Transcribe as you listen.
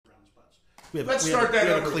Let's start that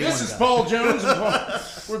over. This is Paul Jones.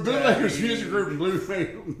 We're Bootleggers Music Group and Blue.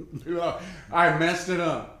 I messed it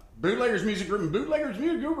up. Bootleggers Music Group and Bootleggers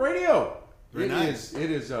Music Group Radio. Very nice.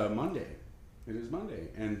 It is Monday. It is Monday.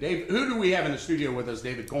 And Dave, who do we have in the studio with us?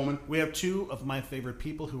 David Coleman. We have two of my favorite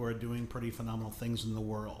people who are doing pretty phenomenal things in the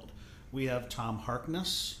world. We have Tom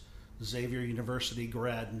Harkness, Xavier University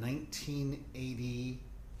grad,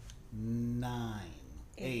 1989.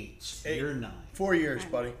 Eight. You're 9. 4 years,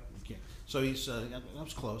 buddy. Okay. So he's that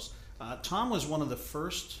was close. Tom was one of the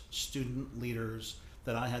first student leaders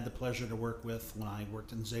that I had the pleasure to work with when I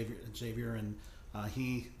worked in Xavier, and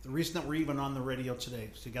the reason that we're even on the radio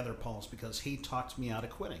today together, Paul, is because he talked me out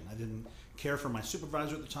of quitting. I didn't care for my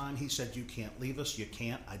supervisor at the time. He said, "You can't leave us." You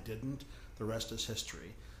can't. I didn't. The rest is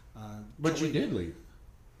history. But you did leave.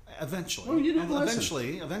 Eventually. Well, you didn't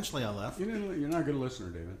Eventually, I left. You're not a good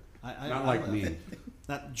listener, David. Not like me.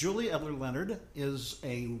 Now, Julie Leonard is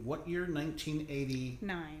a what year?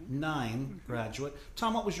 1989 graduate.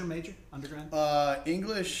 Tom, what was your major, undergrad?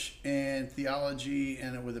 English and theology,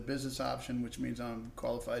 and with a business option, which means I'm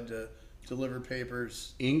qualified to deliver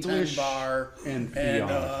papers, English bar, and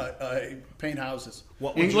paint houses.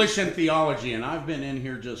 English and theology, and I've been in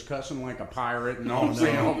here just cussing like a pirate and all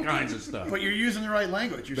kinds of stuff. But you're using the right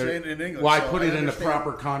language. You're saying it in English. Well, I put it in the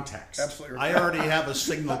proper context. Absolutely I right. already have a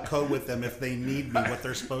signal code with them if they need me, what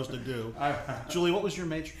they're supposed to do. Julie, what was your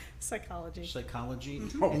major? Psychology. Psychology.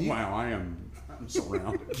 Oh, wow, I'm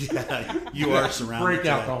surrounded. Yeah, you are surrounded. Break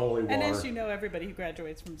out the holy water. And as you know, everybody who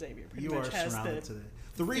graduates from Xavier pretty much has surrounded today.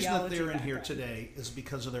 The reason that they're in here today is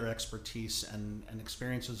because of their expertise and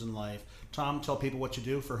experiences in life. Tom, tell people what you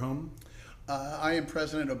do for whom. I am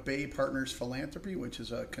president of Bay Partners Philanthropy, which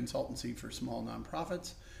is a consultancy for small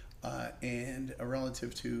nonprofits. And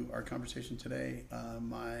relative to our conversation today,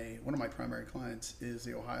 one of my primary clients is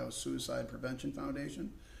the Ohio Suicide Prevention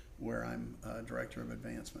Foundation, where I'm director of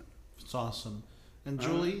advancement. It's awesome. And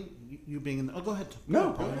Julie, you being in go ahead.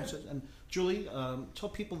 No, go ahead. And Julie, tell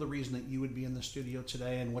people the reason that you would be in the studio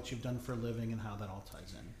today and what you've done for a living and how that all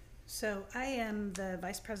ties in. So I am the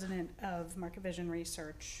vice president of Market Vision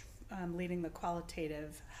Research, leading the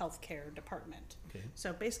qualitative healthcare department. Okay.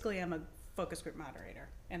 So basically I'm a focus group moderator,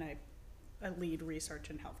 and I lead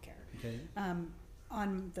research in healthcare. Okay.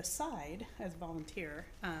 On the side, as a volunteer,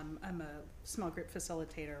 I'm a small group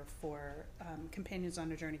facilitator for Companions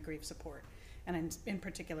on a Journey Grief Support. And in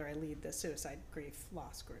particular, I lead the suicide grief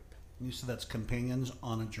loss group. You said that's Companions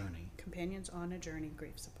on a Journey. Companions on a Journey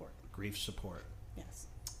Grief Support. Grief support. Yes.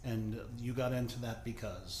 And you got into that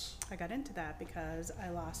because? I got into that because I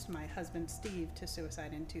lost my husband, Steve, to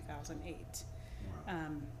suicide in 2008.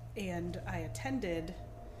 Wow. And I attended,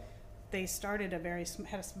 they started had a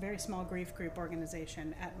very small grief group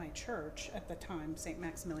organization at my church at the time, St.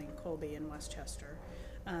 Maximilian Kolbe in Westchester.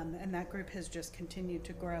 And that group has just continued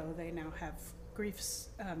to grow. They now have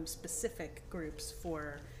grief-specific groups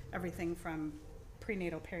for everything from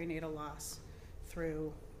prenatal, perinatal loss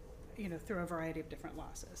through a variety of different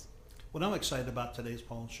losses. What I'm excited about today's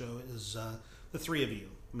Paul show is the three of you.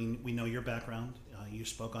 I mean, we know your background. You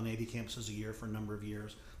spoke on 80 campuses a year for a number of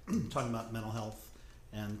years, talking about mental health,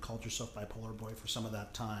 and called yourself bipolar boy for some of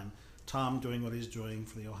that time. Tom doing what he's doing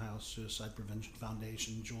for the Ohio Suicide Prevention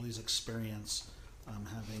Foundation. Julie's experience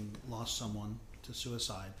having lost someone to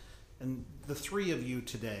suicide. And the three of you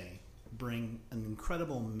today bring an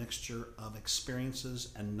incredible mixture of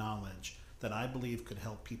experiences and knowledge that I believe could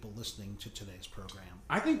help people listening to today's program.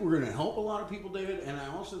 I think we're going to help a lot of people, David, and I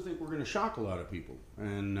also think we're going to shock a lot of people.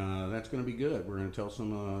 And that's going to be good. We're going to tell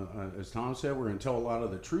some, as Tom said, we're going to tell a lot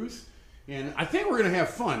of the truth. And I think we're going to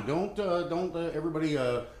have fun. Don't everybody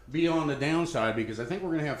be on the downside, because I think we're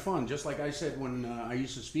going to have fun. Just like I said when I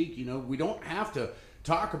used to speak, we don't have to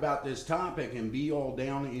talk about this topic and be all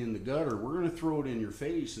down in the gutter. We're going to throw it in your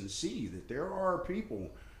face and see that there are people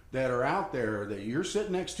that are out there that you're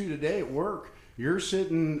sitting next to today at work, you're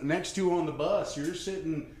sitting next to on the bus, you're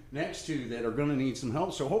sitting next to that are going to need some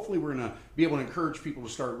help. So hopefully we're going to be able to encourage people to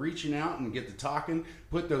start reaching out and get to talking,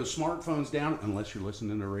 put those smartphones down, unless you're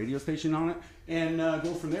listening to a radio station on it, and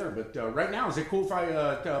go from there. But right now, is it cool if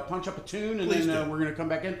I punch up a tune, and Please then we're going to come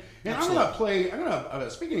back in? And Absolutely. I'm going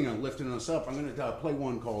to, speaking of lifting us up, I'm going to play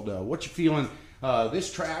one called What You Feeling.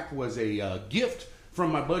 This track was a gift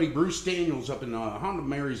from my buddy Bruce Daniels up in Honda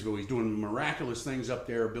Marysville. He's doing miraculous things up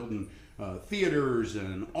there, building theaters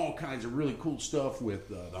and all kinds of really cool stuff with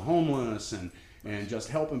the homeless and just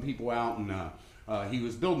helping people out. And he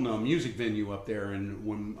was building a music venue up there. And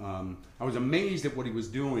when I was amazed at what he was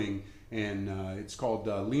doing, and it's called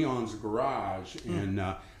Leon's Garage. And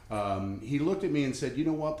he looked at me and said, "You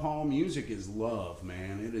know what, Paul? Music is love,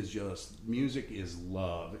 man. It is just, music is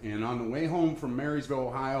love." And on the way home from Marysville,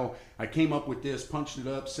 Ohio, I came up with this, punched it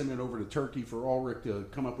up, sent it over to Turkey for Ulrich to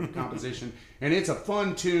come up with a composition. And it's a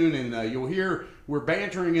fun tune, and you'll hear we're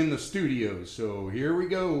bantering in the studio. So here we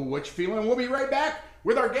go. What you feeling? We'll be right back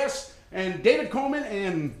with our guests and David Coleman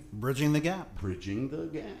and Bridging the Gap. Bridging the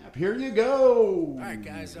Gap. Here you go. All right,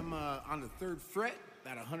 guys, I'm on the 3rd fret,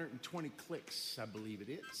 about 120 clicks, I believe it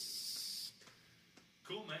is.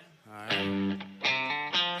 Cool, man. All right.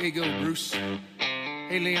 Here you go, Bruce.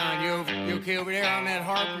 Hey, Leon, you okay over there on that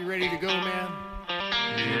harp? You ready to go, man?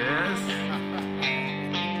 Yes.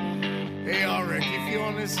 Hey, Ulrich, you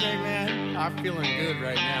feeling this thing, man? I'm feeling good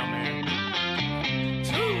right now, man.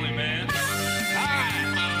 Totally, man. All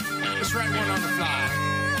right, let's write one on the fly.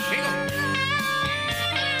 Here you go.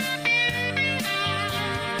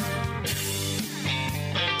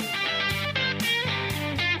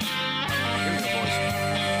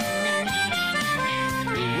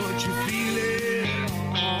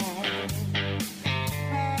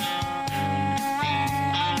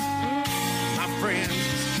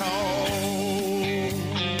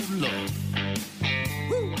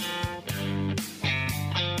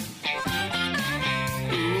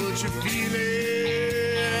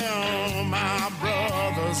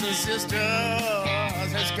 Sisters,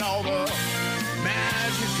 it's called a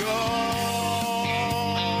magical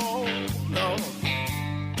love.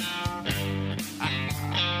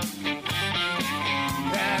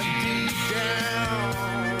 That deep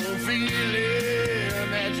down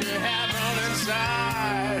feeling that you have on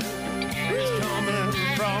inside is coming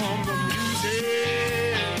from the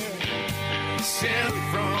music sent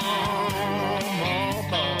from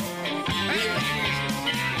above.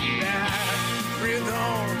 That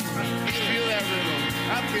rhythm.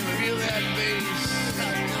 I feel that bass, I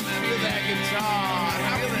feel that guitar.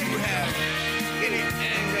 How can you have any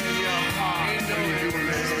anger in your heart? You know you're doing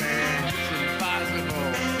this, man. It's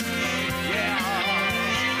impossible. Yeah,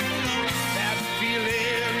 that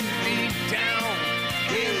feeling deep down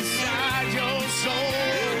inside your soul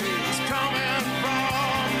is coming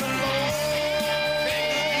from the Lord.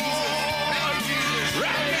 Jesus,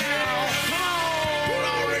 right now. Come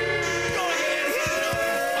on, Rick. Go ahead, hit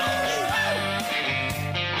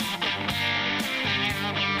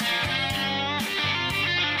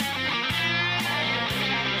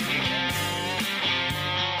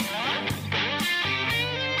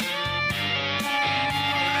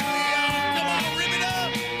it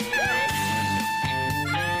up.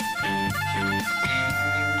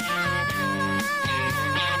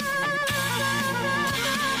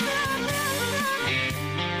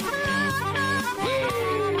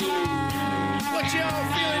 What y'all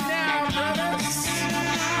feeling now, brothers?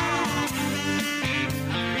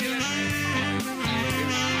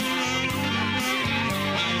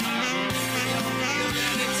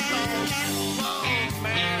 It's called love,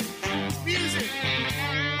 man. It's music.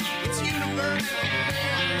 It's universal.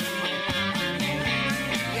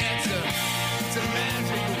 Yeah, it's a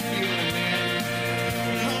magical feeling, man.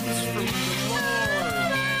 It comes from the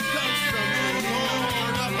Lord. It comes from the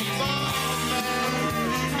Lord up above, man.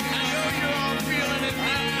 I know you're all feeling it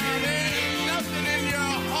now. There's nothing in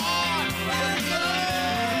your heart but love.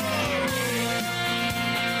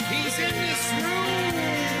 He's in this room,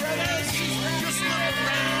 brothers. Just look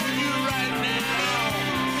around you right now.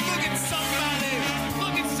 Look at somebody.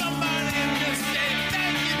 Look at somebody and just say,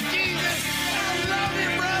 "Thank you, Jesus. I love you,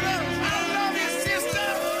 brother. I love you, sister."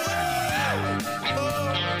 Oh,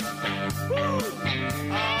 woo.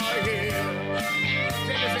 Oh, yeah.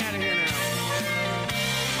 Take us out of here now. What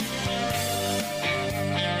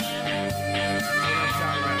I'm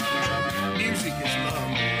talking about. Music is love,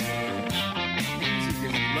 man. Music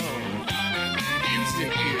is love.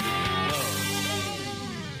 Music is love.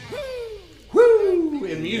 Woo!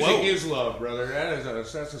 And music is love, brother.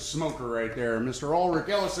 That's a smoker right there, Mr. Ulrich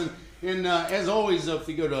Ellison. And as always, if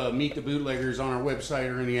you go to Meet the Bootleggers on our website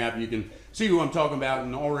or any app, you can see who I'm talking about.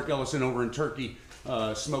 And Ulrich Ellison over in Turkey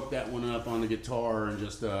smoked that one up on the guitar and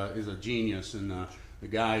just is a genius. And the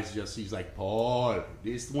guy's he's like, "Paul,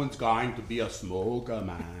 this one's going to be a smoker,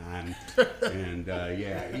 man." And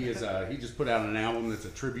yeah, he is. He just put out an album that's a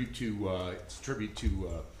tribute to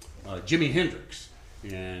Jimi Hendrix.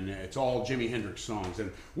 And it's all Jimi Hendrix songs.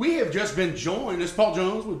 And we have just been joined. This is Paul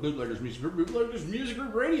Jones with Bootleggers Music Group, Bootleggers Music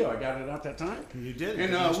Group Radio. I got it out that time. You did.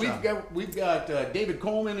 And Nice we've got David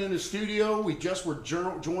Coleman in the studio. We just were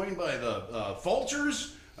joined by the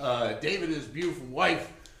Fulchers. David and his beautiful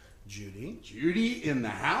wife, Judy, in the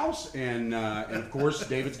house. And of course,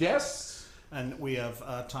 David's guests. And we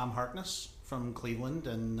have Tom Harkness from Cleveland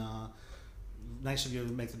and nice of you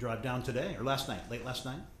to make the drive down today or last night, late last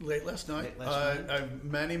night. Late last night. Late last night. I've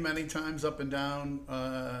many times up and down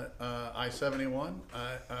I-71.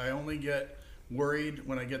 I only get worried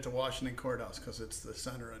when I get to Washington Courthouse because it's the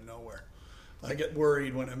center of nowhere. I get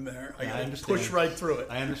worried when I'm there. I Yeah, I gotta understand. push right through it.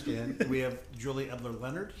 I understand. We have Julie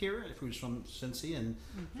Ebler-Leonard here, who's from Cincy, and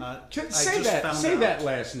I Say just found out that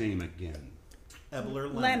last name again.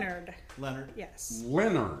 Ebler-Leonard. Leonard. Yes.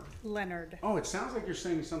 Leonard. Leonard. Oh, it sounds like you're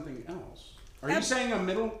saying something else. Are you Eb- saying a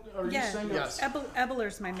middle? Are you Yeah. saying Yes.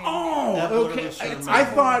 Ebler's my maiden name. Oh, Ebler okay. is her I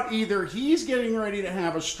middle thought either he's getting ready to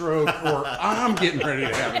have a stroke or I'm getting ready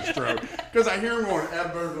to have a stroke because I hear him going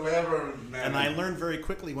Ebler. And I learned very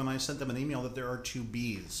quickly when I sent them an email that there are 2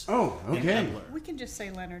 B's. Oh, in okay. Ebler. We can just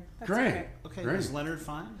say Leonard. That's Great. okay. Okay, Great. is Leonard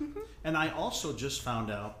fine? Mm-hmm. And I also just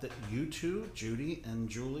found out that you two, Judy and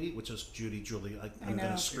Julie, which is Julie, I'm know.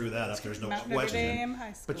 going to screw that up. There's no Mount Notre question. Dame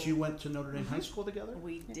High School. But you went to Notre Dame High School together?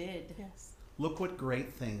 We did. Yes. Look what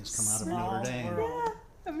great things come out of Small Notre Dame. world.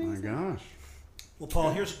 Oh my Amazing. gosh. Well,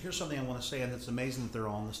 Paul, here's something I want to say, and it's amazing that they're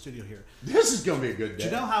all in the studio here. This is going to be a good day. Do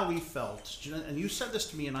you know how we felt? Do you know, and you said this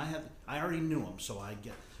to me, and I already knew him, so I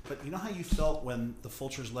get. But you know how you felt when the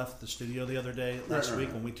Fulchers left the studio the other day, last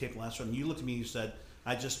week, when we taped last one? And you looked at me and you said,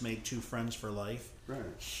 I just made 2 friends for life. Right.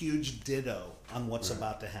 Huge ditto on what's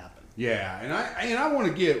about to happen. Yeah, and I want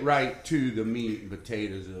to get right to the meat and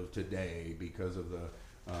potatoes of today because of the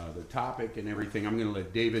topic and everything. I'm going to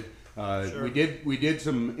let David. Sure. We did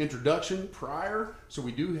some introduction prior, so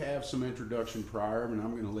we do have some introduction prior, and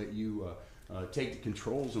I'm going to let you take the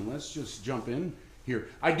controls and let's just jump in here.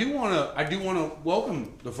 I do want to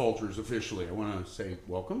welcome the Fulchers officially. I want to say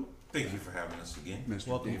welcome, Thank you for having us again. Mr.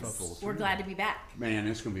 Welcome, David folks. Fulcher. We're glad to be back. Man,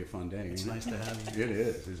 it's going to be a fun day. It's ain't nice to have you. It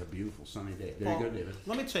is. It's a beautiful sunny day. There Paul, you go, David.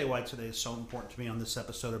 let me tell you why today is so important to me on this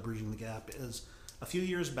episode of Bridging the Gap is a few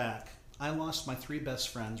years back, I lost my 3 best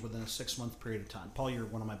friends within a 6-month period of time. Paul, you're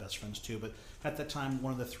one of my best friends too, but at that time,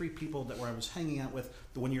 one of the 3 people where I was hanging out with,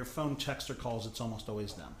 when your phone texts or calls, it's almost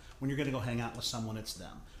always them. When you're going to go hang out with someone, it's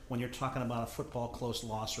them. When you're talking about a football close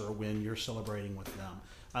loss or a win, you're celebrating with them.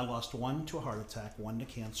 I lost 1 to a heart attack, 1 to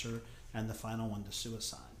cancer, and the final 1 to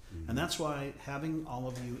suicide. Mm-hmm. And that's why having all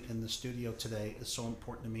of you in the studio today is so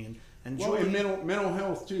important to me. And Well, Julie, and mental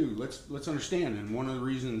health too. Let's understand. And one of the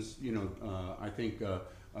reasons, I think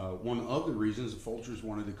one of the reasons the Fulchers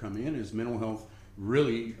wanted to come in is mental health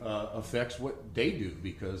really affects what they do.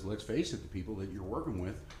 Because let's face it, the people that you're working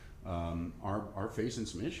with are facing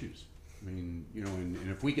some issues. I mean, and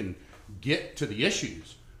if we can get to the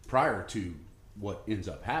issues prior to what ends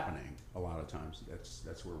up happening, a lot of times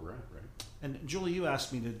that's where we're at, right? and Julie, you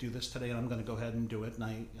asked me to do this today, and I'm going to go ahead and do it. And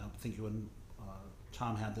I think you and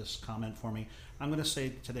Tom had this comment for me. I'm going to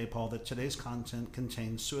say today, Paul, that today's content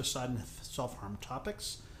contains suicide and self-harm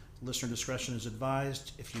topics. Listener discretion is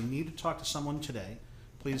advised. If you need to talk to someone today,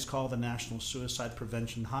 please call the National Suicide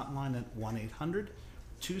Prevention Hotline at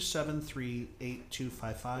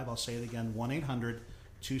 1-800-273-8255. I'll say it again,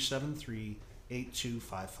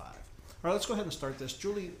 1-800-273-8255. All right, let's go ahead and start this.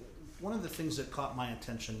 Julie, one of the things that caught my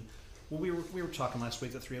attention, well, we were talking last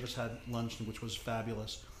week, the 3 of us had lunch, which was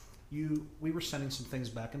fabulous. We were sending some things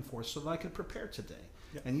back and forth so that I could prepare today.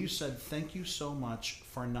 Yep. And you said, thank you so much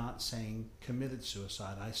for not saying committed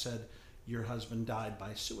suicide. I said, your husband died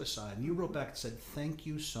by suicide. And you wrote back and said, thank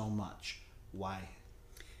you so much. Why?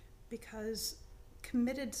 Because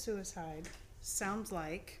committed suicide sounds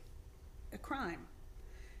like a crime.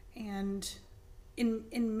 And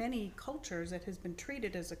in many cultures, it has been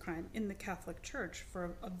treated as a crime. In the Catholic Church,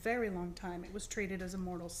 for a very long time, it was treated as a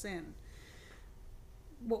mortal sin.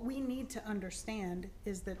 What we need to understand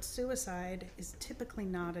is that suicide is typically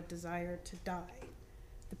not a desire to die.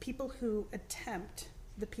 The people who attempt,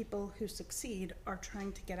 the people who succeed, are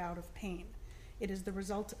trying to get out of pain. It is the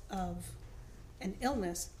result of an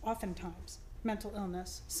illness, oftentimes, mental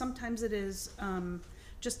illness. Sometimes it is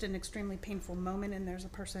just an extremely painful moment, and there's a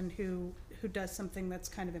person who does something that's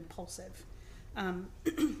kind of impulsive.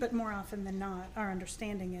 But more often than not, our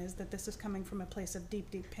understanding is that this is coming from a place of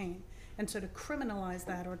deep, deep pain. And so to criminalize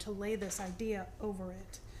that or to lay this idea over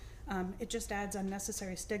it, it just adds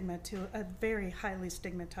unnecessary stigma to a very highly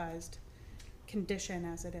stigmatized condition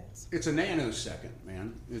as it is. It's a nanosecond,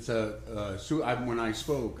 man. It's when I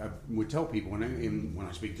spoke, I would tell people, when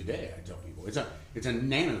I speak today, I tell people it's a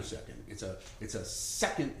nanosecond. It's a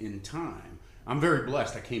second in time. I'm very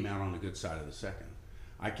blessed. I came out on the good side of the second.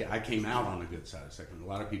 I came out on the good side of the second. A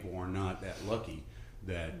lot of people are not that lucky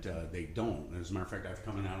that they don't. As a matter of fact, I've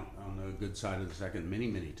come out on the good side of the second many,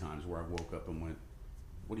 many times where I woke up and went,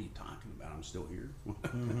 what are you talking about? I'm still here.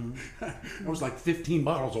 Mm-hmm. I was like 15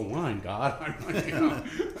 bottles of wine, God.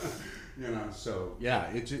 You know, so yeah,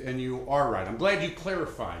 and you are right. I'm glad you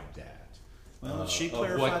clarified that. Well, she of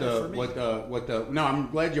clarified it for me. No,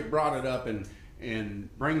 I'm glad you brought it up and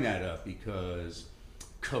bring that up because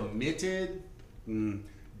committed,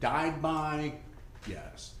 died by,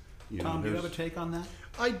 yes. Tom, do you have a take on that?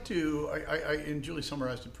 I do. And Julie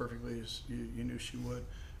summarized it perfectly as you knew she would.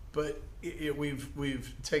 But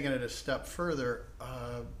we've taken it a step further.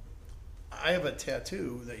 I have a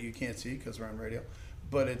tattoo that you can't see because we're on radio,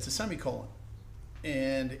 but it's a semicolon,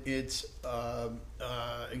 and it's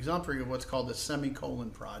exemplary of what's called the Semicolon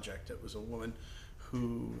Project. It was a woman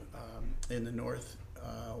who in the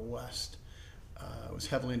Northwest was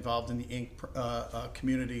heavily involved in the ink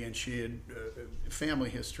community, and she had a family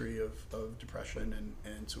history of depression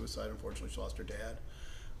and suicide. Unfortunately, she lost her dad.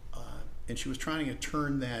 And she was trying to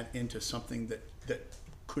turn that into something that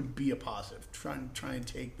could be a positive, try and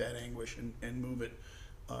take that anguish and move it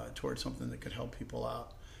towards something that could help people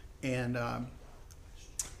out. And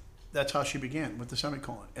that's how she began, with the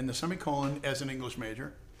semicolon. And the semicolon, as an English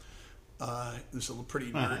major, this is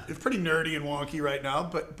pretty nerdy and wonky right now,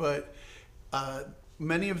 but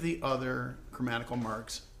many of the other grammatical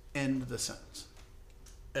marks end the sentence.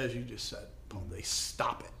 As you just said, Paul, they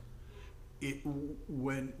stop it.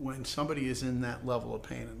 When somebody is in that level of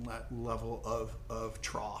pain and that level of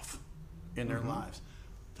trough in their lives,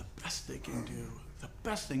 the best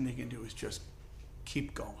thing they can do is just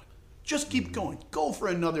keep going. Just keep going. Go for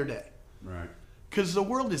another day. Right. Because the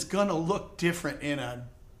world is gonna look different in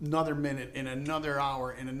another minute, in another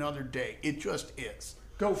hour, in another day. It just is.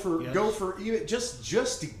 Go for even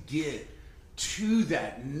just to get to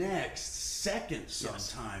that next second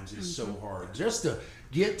sometimes is so hard. Just to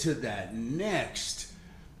get to that next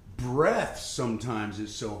breath sometimes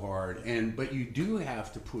is so hard. But you do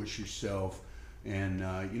have to push yourself. And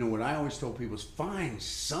what I always tell people is find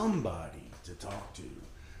somebody to talk to.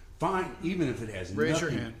 Find, even if it has Raise nothing.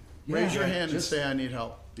 your hand. Yeah, Raise your hand and just say, I need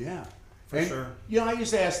help. Yeah, For sure. I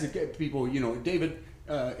used to ask the people, David,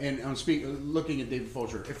 and I'm looking at David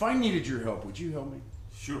Fulcher. If I needed your help, would you help me?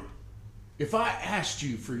 Sure. If I asked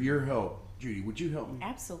you for your help, Judy, would you help me?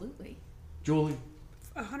 Absolutely. Julie?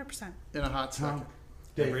 100%. In a hot second.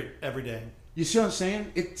 Every day. You see what I'm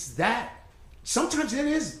saying? It's that. Sometimes it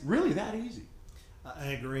is really that easy.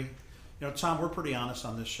 I agree. Tom, we're pretty honest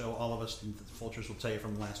on this show. All of us, and the Fulchers will tell you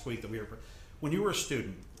from last week that when you were a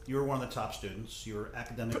student, you were one of the top students. You were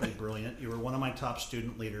academically brilliant. You were one of my top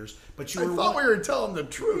student leaders. But you I were thought we were telling the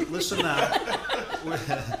truth. Listen now.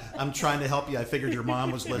 I'm trying to help you. I figured your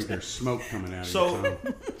mom was listening. There's smoke coming out of you,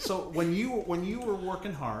 Tom. So when you were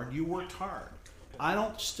working hard, you worked hard. I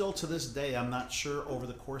don't still to this day, I'm not sure over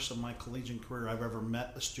the course of my collegiate career I've ever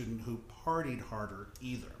met a student who partied harder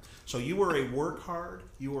either. So you were a work hard,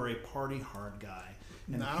 you were a party hard guy.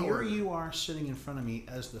 And Now here we're- you are sitting in front of me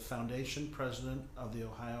as the foundation president of the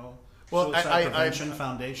Ohio Well, Suicide Prevention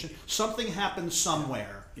Foundation. Something happened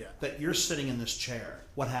somewhere Yeah. that you're sitting in this chair.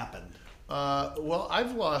 What happened? Well,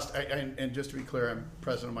 I've lost, and just to be clear, I'm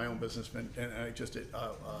president of my own business, and I just did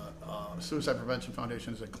Suicide Prevention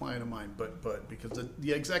Foundation is a client of mine, but because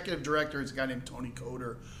the executive director is a guy named Tony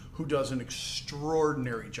Coder, who does an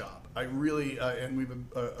extraordinary job. I really, and we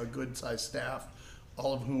have a good sized staff,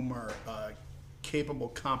 all of whom are capable,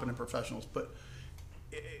 competent professionals. But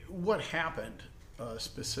what happened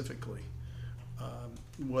specifically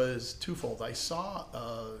was twofold. I saw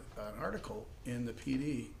an article in the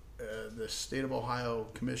PD. The state of Ohio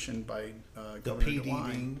commissioned by Governor PD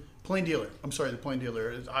DeWine. Plain Dealer. I'm sorry, the Plain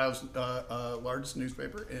Dealer is Ohio's largest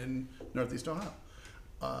newspaper in Northeast Ohio.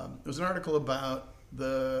 It was an article about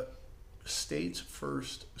the state's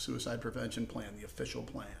first suicide prevention plan, the official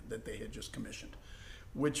plan that they had just commissioned,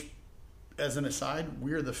 which, as an aside,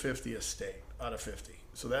 we're the 50th state out of 50.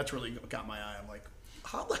 So that's really got my eye. I'm like,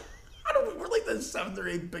 how do we're like the 7th or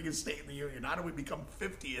 8th biggest state in the union. How do we become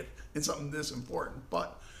 50th in something this important?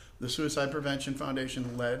 But the Suicide Prevention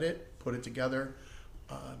Foundation led it, put it together,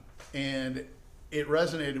 and it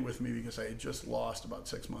resonated with me because I had just lost about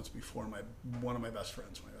 6 months before one of my best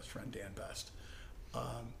friends, Dan Best,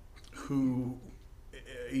 who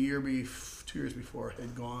 2 years before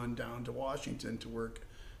had gone down to Washington to work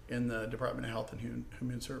in the Department of Health and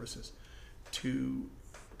Human Services to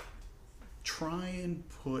try and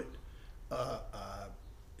put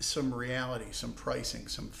some reality, some pricing,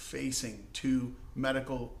 some facing to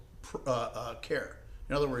medical care.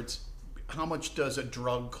 In other words, how much does a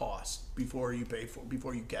drug cost before you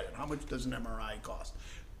get it? How much does an MRI cost?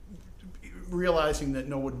 Realizing that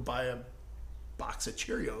no one would buy a box of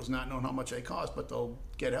Cheerios, not knowing how much they cost, but they'll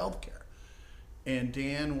get health care. And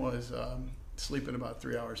Dan was sleeping about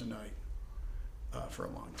 3 hours a night. for a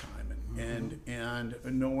long time,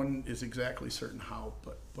 and no one is exactly certain how,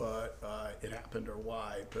 but it happened or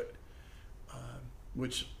why, but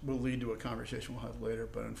which will lead to a conversation we'll have later.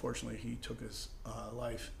 But unfortunately, he took his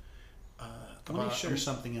life. Let me share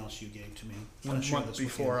something else you gave to me. I A want to share month this with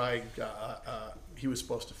before you. he was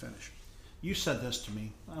supposed to finish. You said this to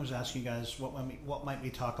me. I was asking you guys what might we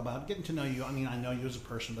talk about, getting to know you. I mean, I know you as a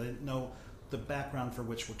person, but I didn't know the background for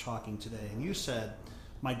which we're talking today. And you said,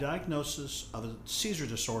 my diagnosis of a seizure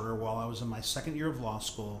disorder while I was in my second year of law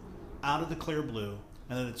school, out of the clear blue,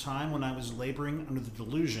 and at a time when I was laboring under the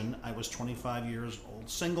delusion I was 25 years old,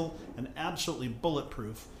 single, and absolutely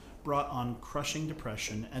bulletproof, brought on crushing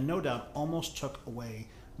depression, and no doubt almost took away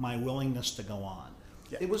my willingness to go on.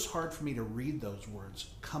 Yeah. It was hard for me to read those words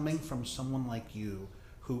coming from someone like you,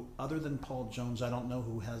 who, other than Paul Jones, I don't know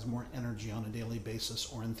who has more energy on a daily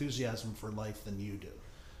basis or enthusiasm for life than you do.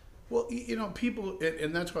 Well, you know, people,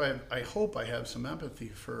 and that's why I hope I have some empathy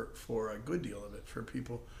for a good deal of it, for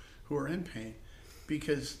people who are in pain,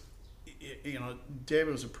 because, you know,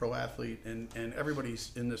 David was a pro athlete, and everybody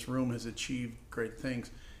in this room has achieved great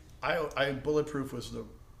things. I bulletproof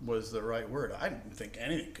was the right word. I didn't think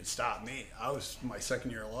anything could stop me. I was my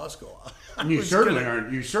second year of law school. You certainly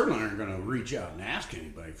aren't going to reach out and ask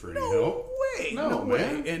anybody for any help. No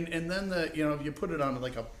way. Man. And then if you put it on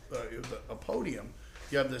like a podium,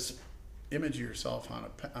 you have this image of yourself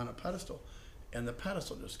on a pedestal, and the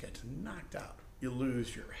pedestal just gets knocked out. You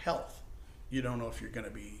lose your health. You don't know if you're going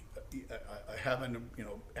to be having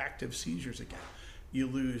active seizures again. You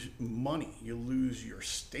lose money. You lose your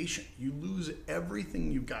station. You lose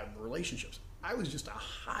everything you've got in relationships. I was just a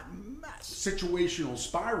hot mess. Situational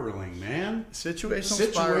spiraling, man.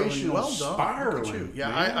 Situational spiraling. Well done. Spiraling. Look at you. Yeah,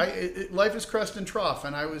 man. Life is crest and trough,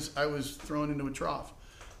 and I was thrown into a trough,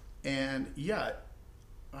 and yet,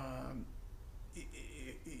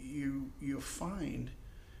 you find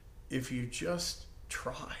if you just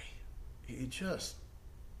try, you just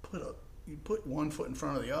put one foot in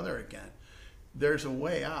front of the other again. There's a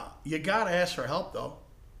way out. You got to ask for help, though.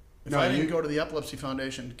 If I didn't go to the Epilepsy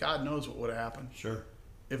Foundation, God knows what would have happened. Sure.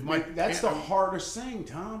 That's the hardest thing,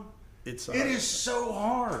 Tom. It is so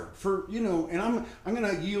hard for, and I'm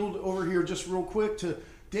going to yield over here just real quick to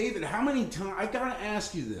David. How many times, I got to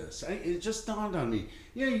ask you this. It just dawned on me.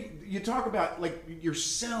 You talk about like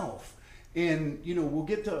yourself, and, we'll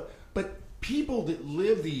get to, but people that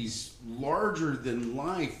live these larger than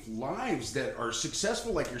life lives that are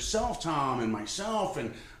successful, like yourself, Tom, and myself,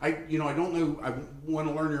 and I don't know, I want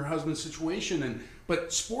to learn your husband's situation,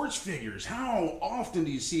 but sports figures, how often do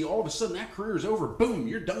you see all of a sudden that career is over, boom,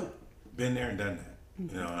 you're done? Been there and done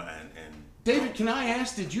that, and David, can I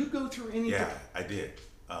ask, did you go through anything? Yeah, I did.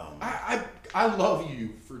 I love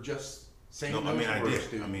you for just saying those words, I did.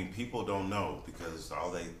 dude. I mean, people don't know because all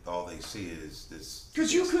they see is this.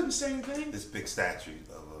 Because you couldn't say anything. This big statue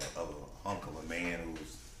of a hunk of a man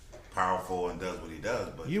who's powerful and does what he does.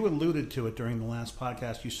 But You alluded to it during the last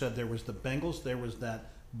podcast. You said there was the Bengals, there was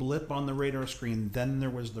that blip on the radar screen, then there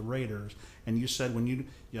was the Raiders, and you said when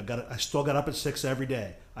I still got up at 6 every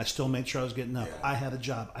day. I still made sure I was getting up. Yeah. I had a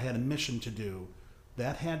job. I had a mission to do.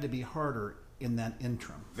 That had to be harder in that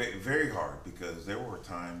interim. very, very hard because there were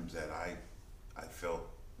times that I felt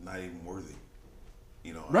not even worthy.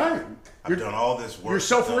 Right. I've done all this work. Your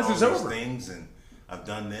self-worth is over. Things, and I've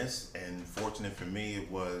done this, and fortunate for me, it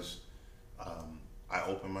was I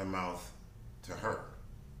opened my mouth to her.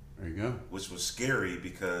 There you go. Which was scary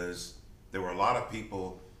because there were a lot of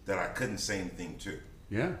people that I couldn't say anything to.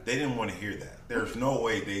 Yeah. They didn't want to hear that. There's no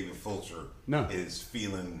way David Fulcher No. is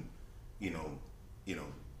feeling,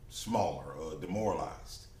 smaller or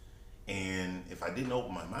demoralized. And if I didn't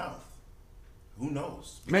open my mouth, who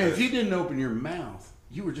knows? Man, if Because, you didn't open your mouth,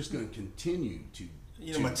 you were just going to continue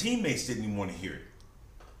to. my teammates didn't even want to hear it.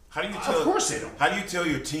 How do you Of tell? course they don't. How do you tell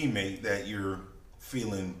your teammate that you're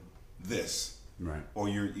feeling this, Right. or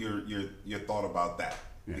you're thought about that?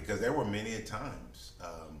 Yeah. Because there were many a times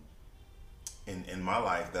in my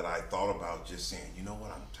life that I thought about just saying, you know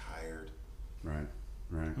what, I'm tired. Right.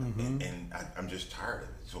 Right. And I'm just tired of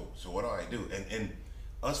it. So what do I do? And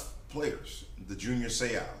us players, the junior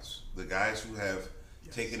Seau's, the guys who have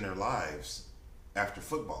taken their lives after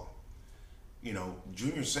football.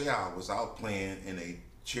 Junior Seau was out playing in a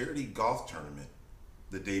charity golf tournament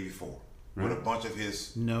the day before with a bunch of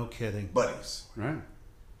his No kidding. buddies. Right.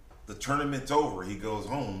 The tournament's over. He goes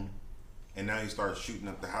home, and now he starts shooting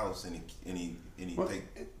up the house, and he Well, take.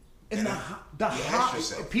 And you ask hot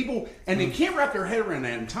yourself. people, and they can't wrap their head around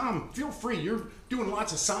that. And Tom, feel free. You're doing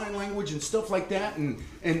lots of sign language and stuff like that. And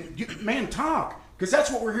man, talk. Because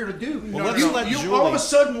that's what we're here to do. Well, let's let Julie. All of a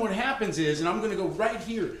sudden, what happens is, and I'm going to go right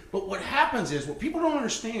here, but what happens is, what people don't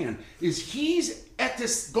understand is he's at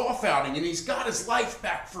this golf outing and he's got his life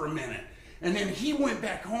back for a minute. And then he went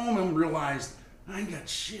back home and realized, I ain't got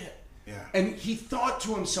shit. Yeah. And he thought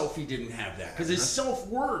to himself he didn't have that because his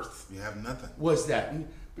self-worth You have nothing. was that.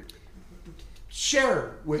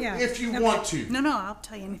 Share with, if you want to. No, I'll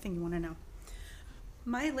tell you anything you want to know.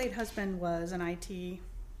 My late husband was an IT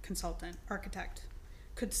consultant, architect.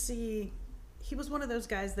 Could see, he was one of those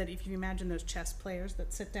guys that if you imagine those chess players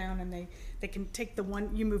that sit down and they can take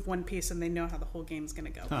you move one piece and they know how the whole game's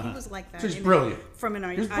going to go. He was like that. He's brilliant. From an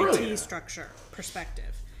IT structure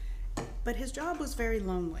perspective. But his job was very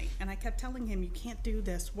lonely, and I kept telling him, you can't do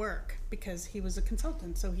this work, because he was a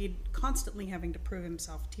consultant, so he'd constantly having to prove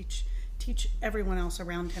himself, teach everyone else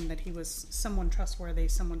around him that he was someone trustworthy,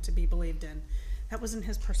 someone to be believed in. That wasn't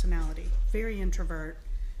his personality. Very introvert,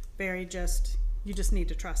 very you just need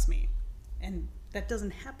to trust me. And that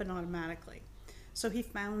doesn't happen automatically. So he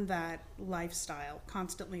found that lifestyle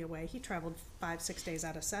constantly away. He traveled 5-6 days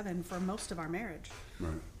out of 7 for most of our marriage.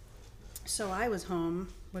 Right. So I was home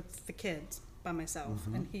with the kids by myself,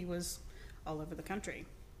 and he was all over the country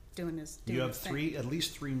doing his thing. You have at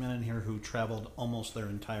least three men in here who traveled almost their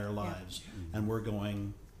entire lives, and we're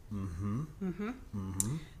going,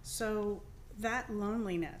 So that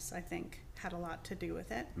loneliness, I think, had a lot to do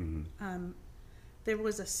with it.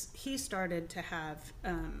 He started to have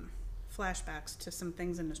flashbacks to some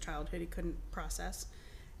things in his childhood he couldn't process,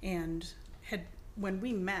 and when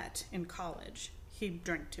we met in college, he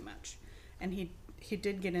drank too much, and he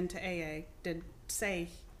did get into AA, did say,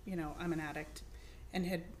 I'm an addict, and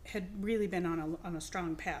had really been on a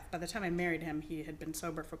strong path. By the time I married him, he had been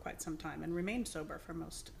sober for quite some time and remained sober for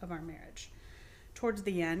most of our marriage. Towards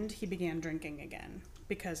the end, he began drinking again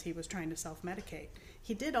because he was trying to self-medicate.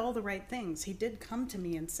 He did all the right things. He did come to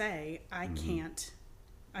me and say, I can't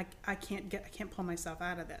pull myself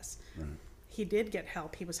out of this. Right. He did get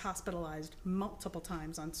help. He was hospitalized multiple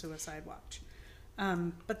times on suicide watch.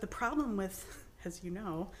 But the problem with, as you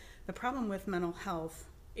know, the problem with mental health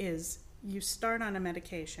is you start on a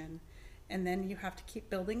medication and then you have to keep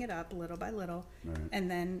building it up little by little, and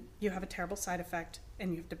then you have a terrible side effect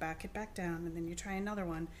and you have to back it back down, and then you try another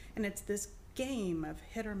one, and it's this game of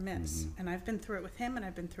hit or miss. And I've been through it with him, and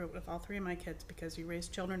I've been through it with all 3 of my kids, because you raise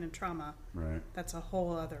children in trauma. Right. That's a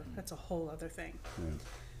whole other thing. Yeah.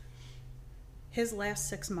 His last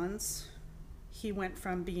 6 months, he went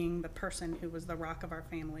from being the person who was the rock of our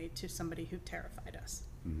family to somebody who terrified us.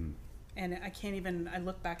 And I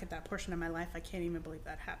look back at that portion of my life, I can't even believe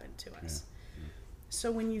that happened to us. Yeah.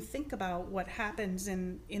 So when you think about what happens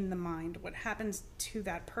in the mind, what happens to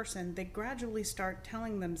that person, they gradually start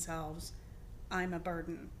telling themselves, I'm a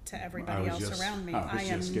burden to everybody else around me. I was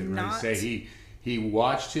just getting ready to say, he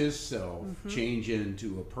watched himself change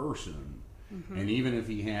into a person. And even if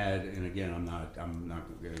he had, and again, I'm not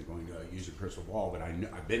going to use a crystal ball, but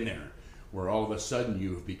I've been there, where all of a sudden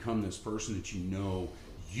you have become this person that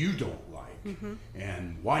you don't like,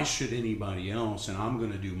 and why should anybody else? And I'm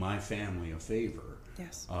going to do my family a favor,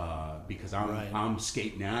 because I'm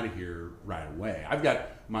skating out of here right away. I've got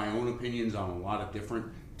my own opinions on a lot of different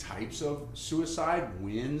types of suicide,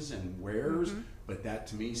 wins and wheres, but that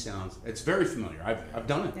to me it's very familiar. I've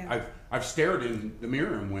done it. Yeah. I've stared in the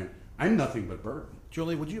mirror and went, I'm nothing but burden.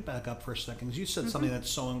 Julie, would you back up for a second? You said something that's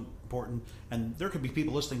so important, and there could be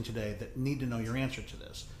people listening today that need to know your answer to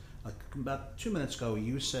this. About 2 minutes ago,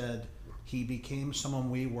 you said he became someone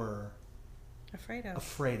we were afraid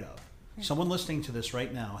of. Yeah. Someone listening to this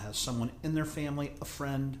right now has someone in their family, a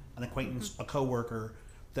friend, an acquaintance, a coworker,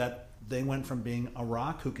 that they went from being a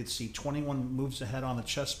rock who could see 21 moves ahead on the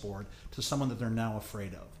chessboard to someone that they're now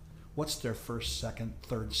afraid of. What's their first, second,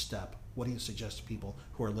 third step? What do you suggest to people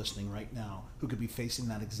who are listening right now who could be facing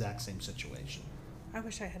that exact same situation? I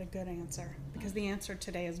wish I had a good answer, because the answer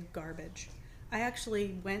today is garbage. I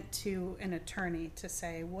actually went to an attorney to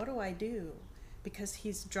say, what do I do? Because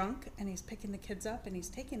he's drunk and he's picking the kids up and he's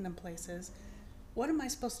taking them places. What am I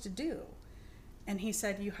supposed to do? And he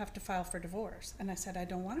said, you have to file for divorce. And I said, I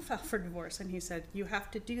don't want to file for divorce. And he said, you have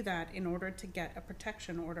to do that in order to get a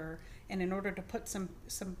protection order, and in order to put some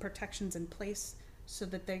protections in place so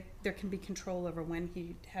that there can be control over when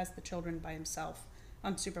he has the children by himself,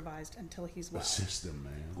 unsupervised, until he's well. The system,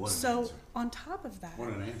 man. So on top of that,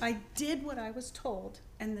 I did what I was told,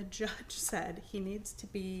 and the judge said he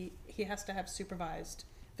has to have supervised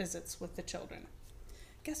visits with the children.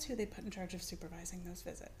 Guess who they put in charge of supervising those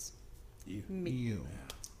visits? Me. You.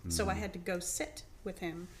 So I had to go sit with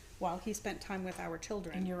him while he spent time with our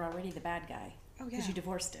children. And you're already the bad guy. Oh, yeah. Because you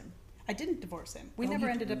divorced him. I didn't divorce him. We Oh, never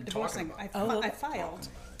you- ended you up were talking divorcing. about I filed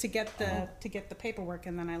to get the paperwork,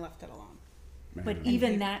 and then I left it alone. But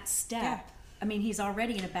even that step, Yeah. I mean, he's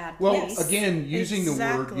already in a bad Well, place. again, using the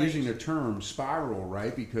Exactly. term spiral,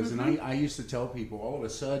 right? Because and I used to tell people, all of a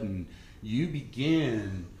sudden, you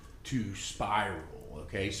begin to spiral.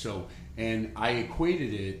 Okay, so and I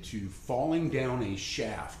equated it to falling down a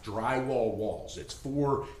shaft, drywall walls.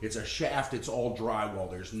 It's a shaft. It's all drywall.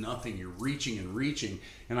 There's nothing. You're reaching and reaching.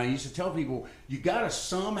 And I used to tell people, you got to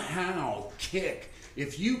somehow kick.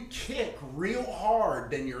 If you kick real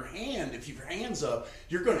hard, then if your hand's up,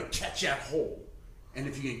 you're going to catch that hole. And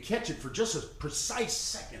if you can catch it for just a precise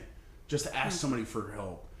second, just to ask somebody for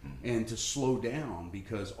help and to slow down,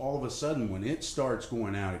 because all of a sudden when it starts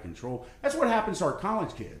going out of control, that's what happens to our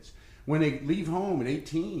college kids. When they leave home at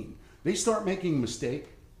 18, they start making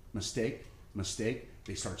mistake.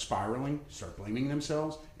 They start spiraling, start blaming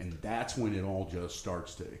themselves, and that's when it all just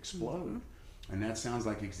starts to explode. And that sounds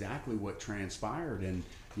like exactly what transpired. And,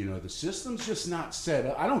 the system's just not set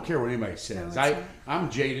up. I don't care what anybody says. I'm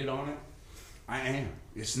jaded on it. I am.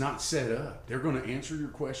 It's not set up. They're going to answer your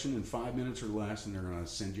question in 5 minutes or less, and they're going to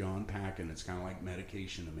send you on packing. It's kind of like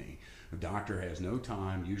medication to me. The doctor has no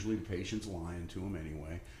time. Usually the patient's lying to them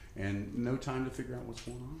anyway, and no time to figure out what's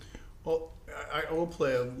going on. Well, I will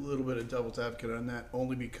play a little bit of devil's advocate on that,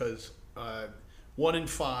 only because 1 in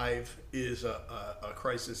 5 is a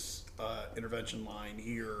crisis intervention line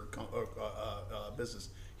here, business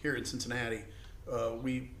here in Cincinnati.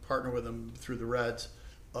 We partner with them through the Reds.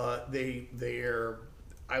 They're,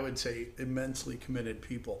 I would say, immensely committed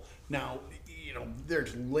people. Now,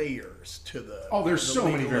 there's layers to the there's so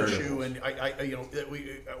many legal variables. issue, and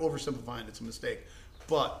we oversimplifying it's a mistake,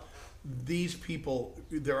 but these people,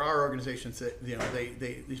 there are organizations that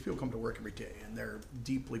these people come to work every day, and they're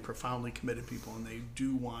deeply, profoundly committed people, and they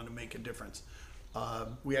do want to make a difference.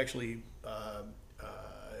 We actually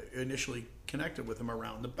initially connected with them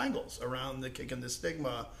around the Bengals, around the Kicking the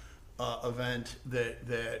Stigma event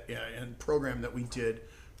and program that we did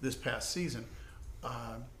this past season.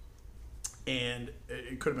 And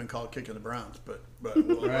it could have been called Kicking the Browns, but it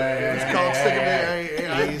was called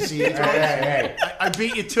I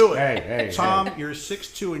beat you to it. Tom, you're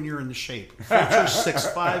 6'2" and you're in the shape. Future's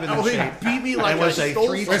 6'5" and in He shape. beat me like I was a stole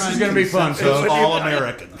 3-time This is gonna be fun, consensus folks.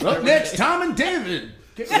 All-American. Up next, Tom and David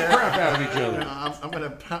get the crap out of each other. I'm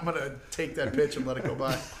gonna take that pitch and let it go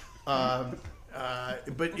by.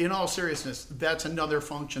 But in all seriousness, that's another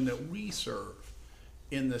function that we serve,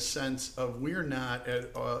 in the sense of we're not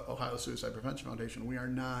at Ohio Suicide Prevention Foundation. We are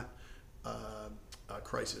not a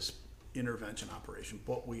crisis intervention operation.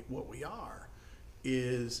 What we are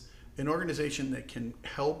is an organization that can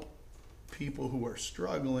help people who are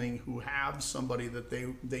struggling, who have somebody that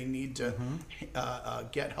they need to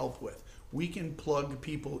get help with. We can plug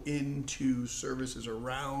people into services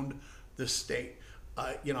around the state.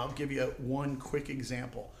 I'll give you one quick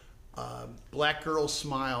example. Black Girls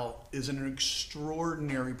Smile is an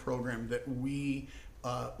extraordinary program that we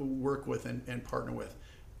work with and partner with.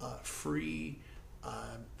 Free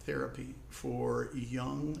therapy for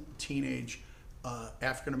young teenage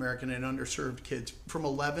African American and underserved kids from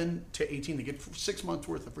 11 to 18. They get 6 months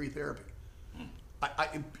worth of free therapy.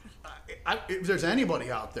 If there's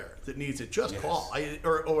anybody out there that needs it, just call.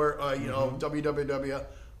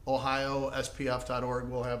 www.ohiospf.org.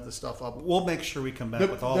 We'll have the stuff up. We'll make sure we come back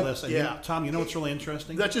with all this. And Tom, you know what's really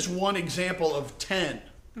interesting? That's just one example of 10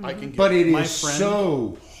 I can give. But it My is friend-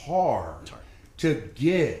 so hard to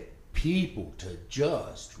get people to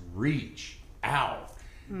just reach out.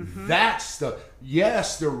 That's the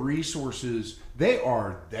resources, they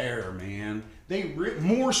are there, man.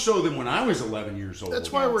 More so than when I was 11 years old.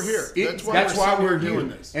 That's why we're here. That's why we're doing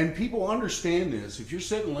this. And people understand this. If you're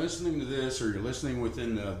sitting listening to this, or you're listening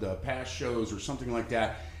within the past shows or something like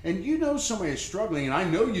that, and you know somebody is struggling, and I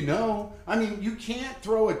know I mean, you can't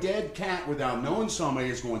throw a dead cat without knowing somebody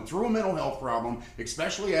is going through a mental health problem,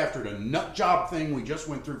 especially after the nut job thing we just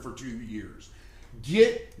went through for 2 years.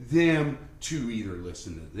 Get them to either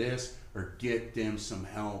listen to this or get them some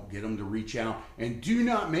help, get them to reach out, and do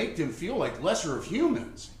not make them feel like lesser of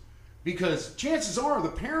humans. Because chances are the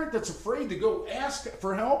parent that's afraid to go ask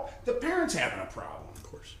for help, the parent's having a problem. Of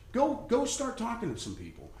course. Go start talking to some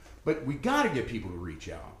people. But we got to get people to reach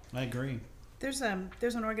out. I agree. There's an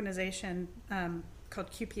organization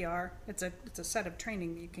called QPR. It's a set of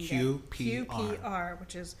training that you can QPR. get. QPR,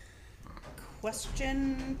 which is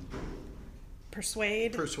question,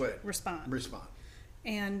 persuade, respond.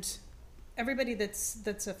 And everybody that's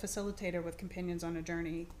a facilitator with Companions on a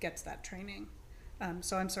Journey gets that training.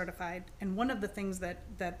 So I'm certified. And one of the things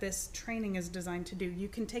that this training is designed to do, you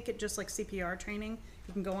can take it just like CPR training.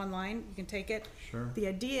 You can go online, you can take it. Sure. The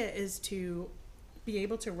idea is to be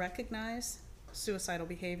able to recognize suicidal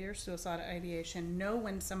behavior, suicidal ideation, know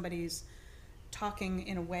when somebody's talking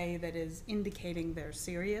in a way that is indicating they're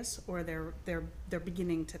serious, or they're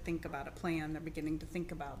beginning to think about a plan, they're beginning to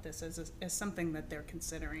think about this as something that they're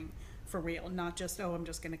considering for real, not just, oh, I'm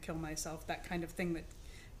just going to kill myself, that kind of thing that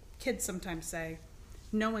kids sometimes say.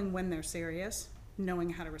 Knowing when they're serious, knowing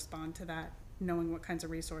how to respond to that, knowing what kinds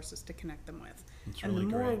of resources to connect them with. That's And really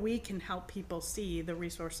the more great. we can help people see the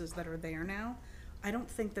resources that are there now, I don't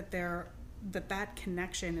think that that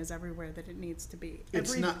connection is everywhere that it needs to be.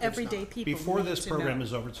 It's not. Everyday people Before need this to program know.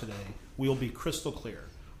 is over today, we'll be crystal clear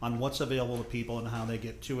on what's available to people and how they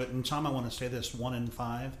get to it. And Tom, I want to say this: 1 in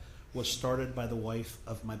 5 was started by the wife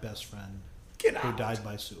of my best friend Get who out. died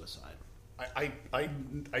by suicide. I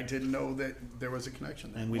didn't know that there was a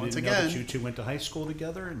connection there. And we Once didn't know again, that you two went to high school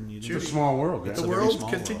together, and you It's didn't. a small world, guys. It's the a very world small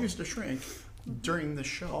continues to shrink during the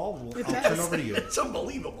show. I'll It turn does. over to you. It's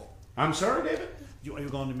unbelievable. I'm sorry, David. Are you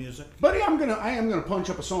going to music? Buddy, I am gonna punch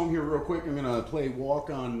up a song here real quick. I'm gonna play "Walk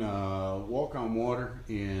on Water,"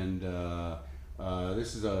 and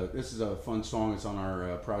this is a fun song. It's on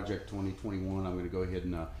our Project 2021. I'm gonna go ahead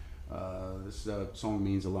and this song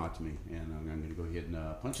means a lot to me, and I'm gonna go ahead and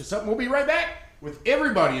punch this up. And we'll be right back with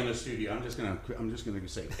everybody in the studio. I'm just gonna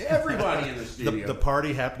say everybody in the studio. The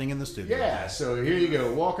party happening in the studio. Yeah. So here you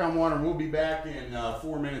go. "Walk on Water," and we'll be back in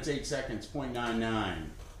 4 minutes 8 seconds.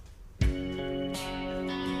 .99.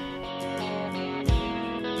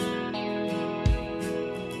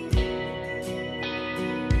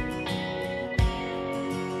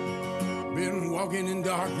 Been walking in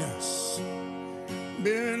darkness,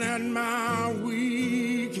 been at my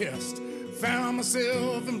weakest, found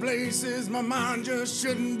myself in places my mind just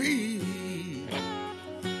shouldn't be.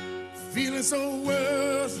 Feeling so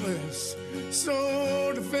worthless,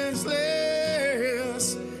 so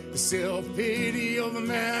defenseless. The self-pity of a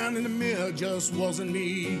man in the mirror just wasn't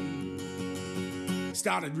me.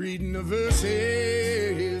 Started reading the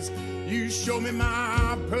verses, you showed me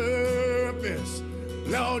my purpose.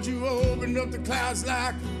 Lord, you opened up the clouds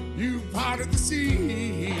like you parted the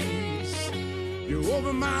seas. You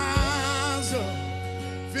opened my eyes up,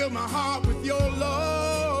 filled my heart with your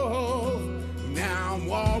love. Now I'm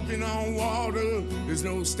walking on water, there's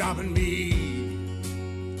no stopping me.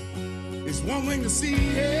 It's one thing to see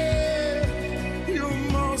it, you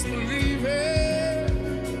must believe it.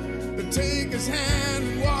 But take his hand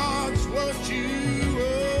and watch what you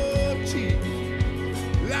achieve.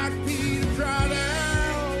 Like Peter cried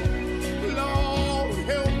out, Lord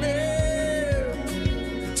help me.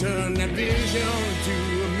 Turn that vision to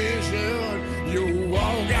a mission. You walk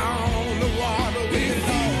on the water with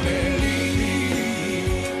all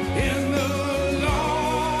in the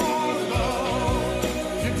Lord above.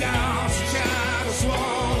 Your doubts and shadows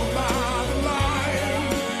swallowed by the light.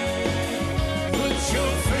 Put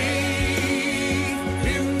your faith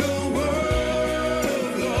in the word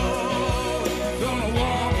of love. Gonna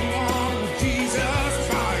walk along with Jesus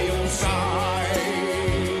by your side.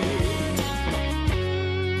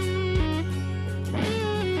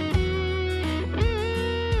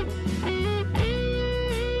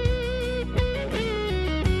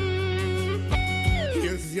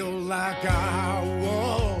 If you're like I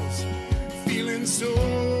was, feeling so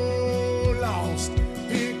lost,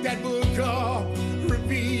 pick that book up,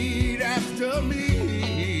 repeat after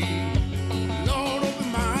me. Lord,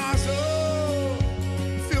 open my eyes up,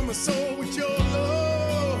 fill my soul with your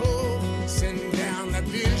love. Send down that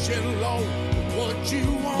vision, Lord, of what you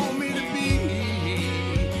want me to be.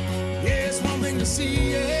 Yeah, it's one thing to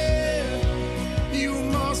see it, you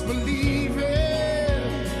must believe it.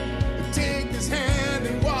 Take his hand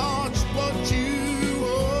and watch what you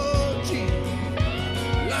achieve.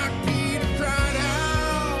 Like Peter cried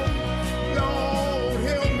out, Lord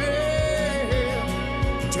help me.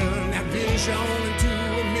 Turn that vision into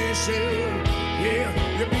a mission. Yeah,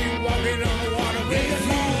 you'll be walking on the water with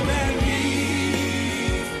more than me.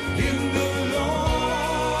 In the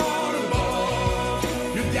Lord above,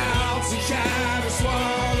 your doubts and shadows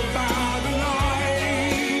swallowed by the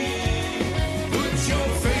light. Put your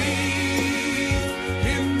faith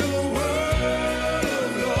in the word of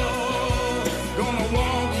love. Gonna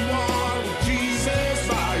walk and walk with Jesus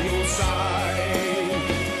by your side.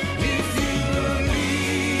 If you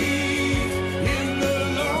believe in the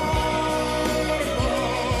Lord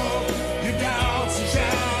above, your doubts and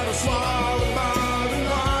shadows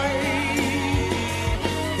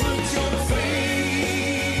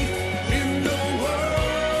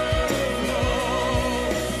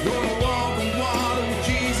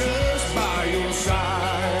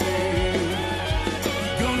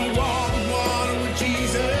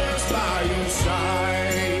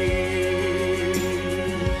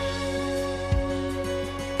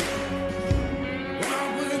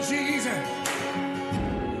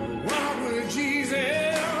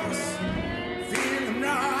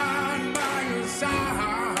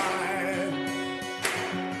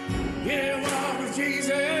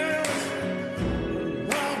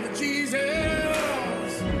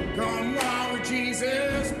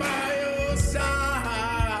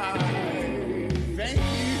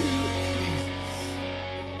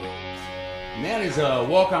is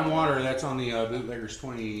Walk on Water. That's on the Bootleggers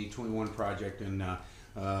 2021 project. And at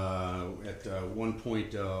one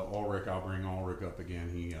point, Ulrich, I'll bring Ulrich up again.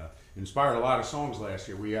 He inspired a lot of songs last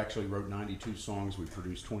year. We actually wrote 92 songs. We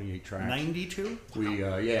produced 28 tracks. 92?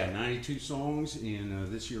 92 songs. And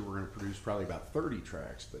this year we're going to produce probably about 30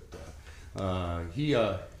 tracks. But he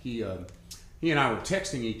and I were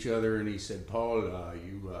texting each other, and he said, "Paul,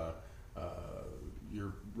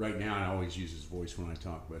 you're right now." And I always use his voice when I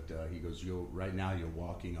talk, but he goes, "Right now you're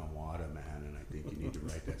walking on water, man, and I think you need to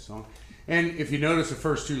write that song." And if you notice the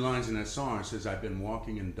first two lines in that song, it says, "I've been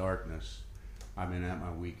walking in darkness. I've been at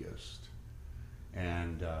my weakest,"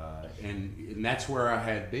 and that's where I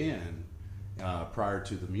had been prior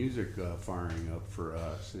to the music firing up for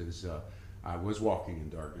us. I was walking in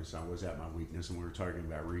darkness. I was at my weakness, and we were talking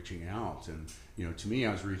about reaching out. And to me,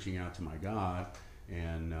 I was reaching out to my God,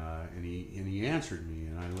 and he answered me,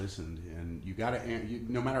 and I listened. And you got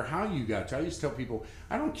to, no matter how you got to. I used to tell people,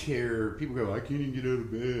 I don't care. People go, "I can't even get out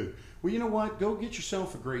of bed." Well, you know what? Go get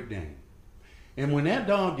yourself a Great Dane. And when that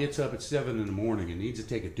dog gets up at 7 in the morning and needs to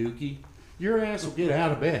take a dookie, your ass will get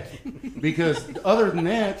out of bed, because other than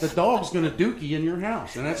that, the dog's going to dookie in your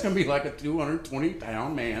house, and that's going to be like a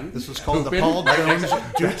 220-pound man. This is called the Paul Jones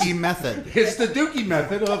Dookie method. It's the Dookie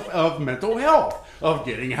method of mental health, of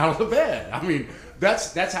getting out of the bed. I mean,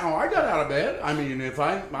 that's how I got out of bed. I mean, if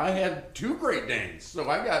I had 2 Great Danes, so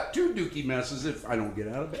I got 2 Dookie messes if I don't get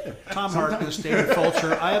out of bed. Tom Harkness, David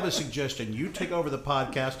Fulcher, I have a suggestion. You take over the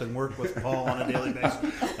podcast and work with Paul on a daily basis,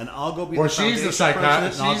 and I'll go be the she's the foundation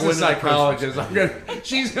president, and I'll she's go the into psychologist. prison.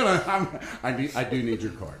 I do need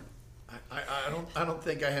your card. I don't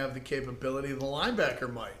think I have the capability the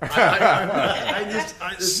linebacker might.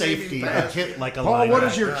 This Safety, made me a hit like a Paul, linebacker. what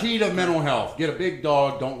is your key to mental health? Get a big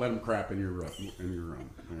dog. Don't let him crap in your room.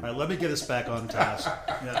 All right, let me get us back on task.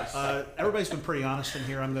 Everybody's been pretty honest in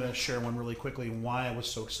here. I'm going to share one really quickly why I was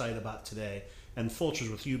so excited about today. And Fulcher's,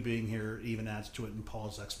 with you being here, even adds to it, and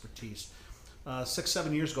Paul's expertise.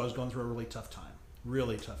 6-7 years ago, I was going through a really tough time.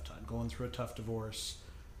 Going through a tough divorce.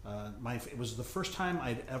 It was the first time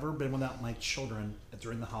I'd ever been without my children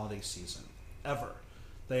during the holiday season, ever.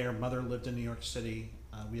 Their mother lived in New York City.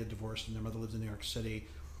 We had divorced, and their mother lived in New York City.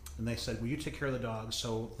 And they said, "Will you take care of the dogs?"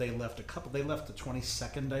 So they left They left the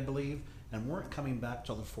 22nd, I believe, and weren't coming back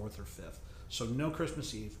till the 4th or 5th. So no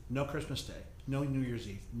Christmas Eve, no Christmas Day, no New Year's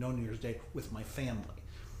Eve, no New Year's Day with my family.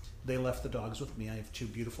 They left the dogs with me. I have 2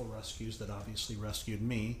 beautiful rescues that obviously rescued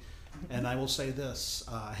me. And I will say this: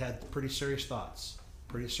 I had pretty serious thoughts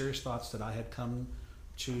that I had come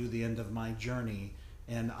to the end of my journey,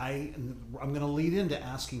 and I'm going to lead into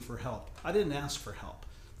asking for help. I didn't ask for help.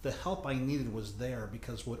 The help I needed was there,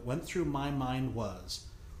 because what went through my mind was,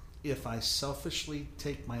 if I selfishly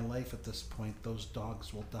take my life at this point, those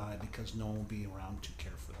dogs will die because no one will be around to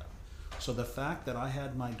care for them. So the fact that I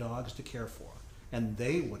had my dogs to care for, and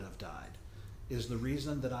they would have died, is the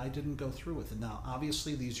reason that I didn't go through with it. Now,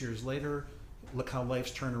 obviously, these years later, look how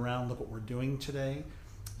life's turned around, look what we're doing today.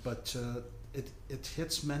 But it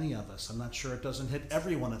hits many of us. I'm not sure it doesn't hit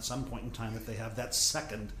everyone at some point in time if they have that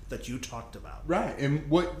second that you talked about. Right,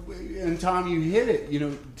 and Tom, you hit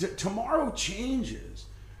it. Tomorrow changes.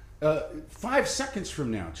 5 seconds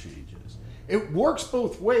from now changes. It works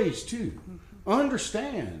both ways too.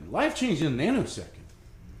 Understand, life changes in a nanosecond.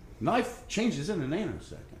 Life changes in a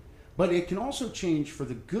nanosecond, but it can also change for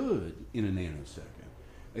the good in a nanosecond.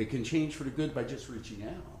 It can change for the good by just reaching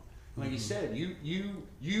out. Like you said,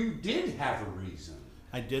 you did have a reason.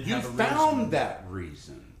 I did have a reason. You found that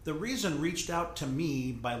reason. The reason reached out to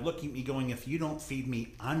me by looking at me going, "If you don't feed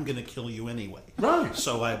me, I'm going to kill you anyway." Right.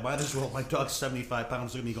 So I might as well, my dog's 75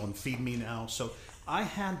 pounds, they're going to be going, "Feed me now." So I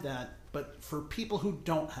had that, but for people who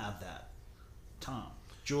don't have that, Tom,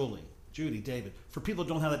 Julie, Judy, David, for people who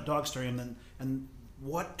don't have that dog story, and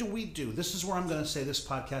what do we do? This is where I'm going to say this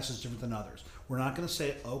podcast is different than others. We're not going to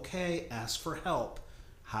say, "Okay, ask for help."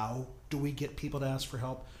 How do we get people to ask for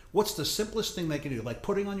help? What's the simplest thing they can do? Like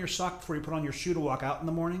putting on your sock before you put on your shoe to walk out in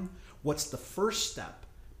the morning? What's the first step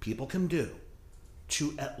people can do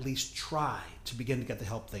to at least try to begin to get the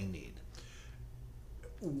help they need?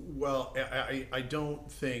 Well, I don't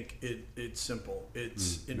think it's simple.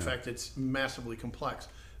 In fact, it's massively complex.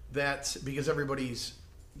 That's because everybody's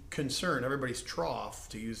concern, everybody's trough,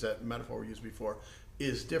 to use that metaphor we used before,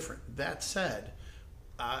 is different. That said,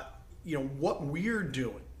 what we're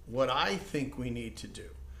doing, what I think we need to do,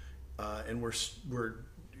 and we're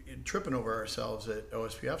tripping over ourselves at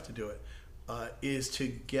OSPF to do it, is to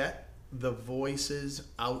get the voices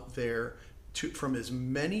out there from as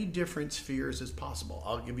many different spheres as possible.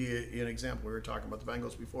 I'll give you an example. We were talking about the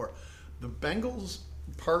Bengals before. The Bengals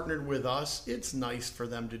partnered with us, it's nice for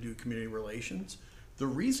them to do community relations. The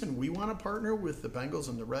reason we want to partner with the Bengals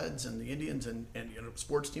and the Reds and the Indians and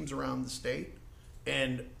sports teams around the state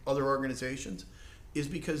and other organizations is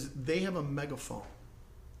because they have a megaphone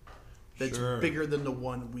that's bigger than the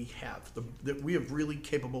one we have. That we have really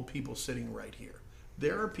capable people sitting right here.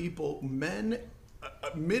 There are people, men,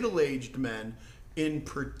 middle-aged men in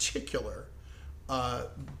particular,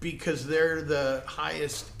 because they're the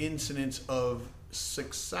highest incidence of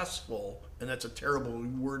successful, and that's a terrible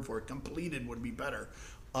word for it, completed would be better,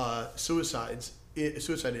 suicide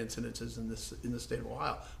incidences in the state of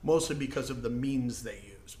Ohio, mostly because of the means they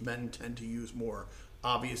use. Men tend to use more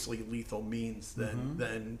obviously lethal means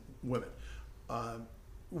than women.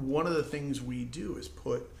 One of the things we do is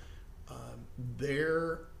put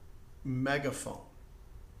their megaphone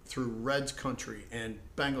through Reds country and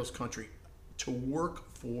Bengals country to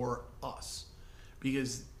work for us,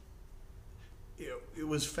 because it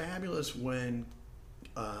was fabulous when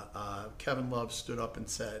Kevin Love stood up and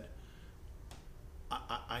said,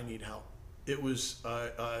 I need help. It was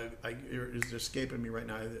it's escaping me right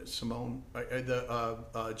now. Simone,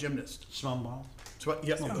 the gymnast, Simone Biles.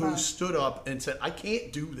 Who stood up and said, I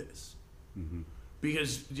can't do this.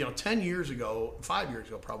 Because 10 years ago, 5 years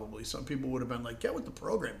ago probably, some people would have been like, get with the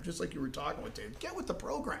program, just like you were talking with Dave. Get with the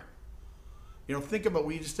program. Think about,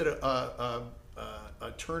 we just did a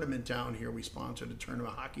tournament down here. We sponsored a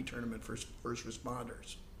hockey tournament for first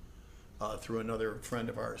responders through another friend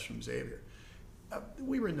of ours from Xavier.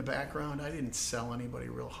 We were in the background. I didn't sell anybody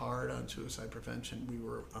real hard on suicide prevention. We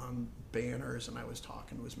were on banners, and I was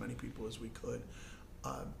talking to as many people as we could.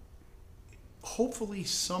 Hopefully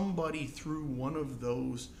somebody through one of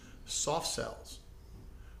those soft sells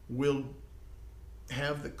will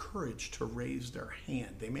have the courage to raise their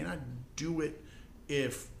hand. They may not do it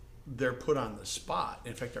if they're put on the spot.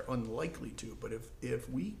 In fact, they're unlikely to. But if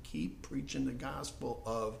we keep preaching the gospel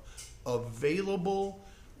of available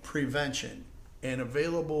prevention and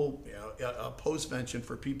available postvention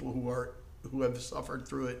for people who have suffered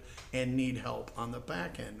through it and need help on the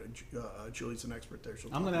back end. Julie's an expert there.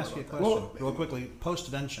 I'm going to ask you a question real quickly.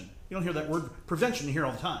 Postvention. You don't hear that word prevention you hear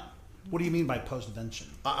all the time. What do you mean by postvention?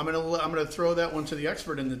 I'm going to throw that one to the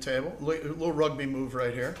expert in the table. A little rugby move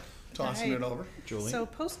right here. Tossing it over. Julie. So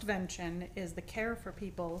postvention is the care for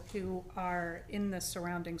people who are in the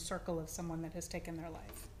surrounding circle of someone that has taken their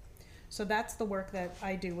life. So that's the work that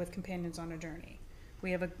I do with Companions on a Journey.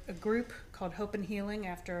 We have a group called Hope and Healing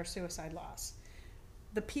after a suicide loss.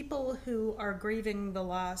 The people who are grieving the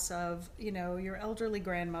loss of, your elderly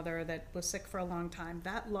grandmother that was sick for a long time,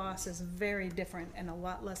 that loss is very different and a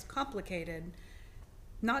lot less complicated.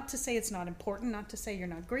 Not to say it's not important, not to say you're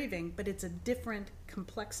not grieving, but it's a different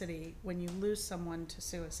complexity when you lose someone to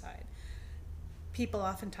suicide. People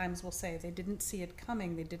oftentimes will say they didn't see it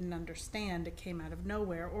coming, they didn't understand, it came out of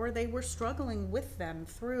nowhere, or they were struggling with them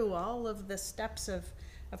through all of the steps of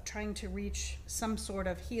trying to reach some sort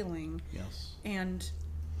of healing. Yes. And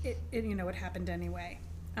it happened anyway.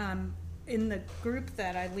 In the group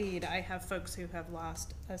that I lead, I have folks who have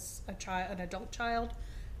lost an adult child,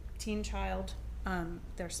 teen child,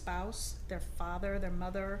 their spouse, their father, their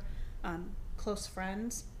mother, close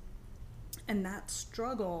friends. And that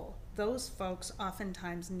struggle, those folks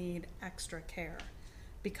oftentimes need extra care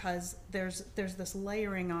because there's this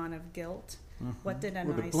layering on of guilt. What did Well,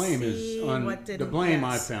 the NIC blame see? the blame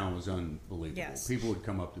I found was unbelievable. Yes. People would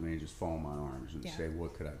come up to me and just fall in my arms and Yeah. say,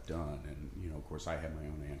 "What could I have done?" And of course, I have my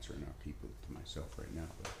own answer, and I'll keep it to myself right now.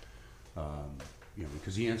 But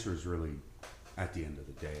because the answer is really, at the end of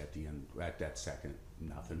the day, at that second,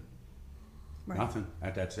 nothing. Right. Nothing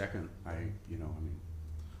at that second.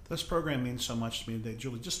 This program means so much to me today,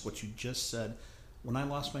 Julie. Just what you just said. When I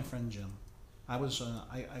lost my friend Jim, I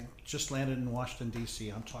just landed in Washington, D.C.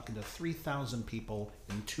 I'm talking to 3,000 people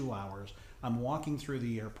in 2 hours. I'm walking through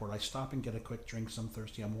the airport. I stop and get a quick drink 'cause I'm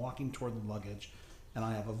thirsty. I'm walking toward the luggage, and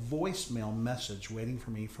I have a voicemail message waiting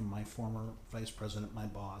for me from my former vice president, my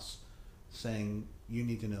boss, saying, you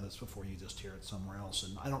need to know this before you just hear it somewhere else.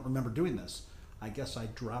 And I don't remember doing this. I guess I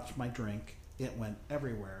dropped my drink. It went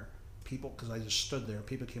everywhere. People, because I just stood there,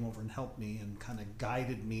 people came over and helped me and kind of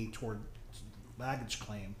guided me toward baggage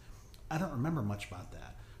claim. I don't remember much about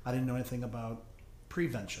that. I didn't know anything about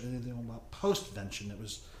prevention, anything about postvention. It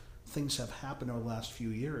was things have happened over the last few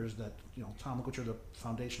years that, Tom, look what you're the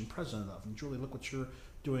foundation president of, and Julie, look what you're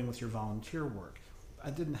doing with your volunteer work. I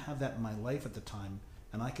didn't have that in my life at the time,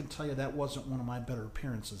 and I can tell you that wasn't one of my better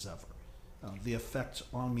appearances ever. The effect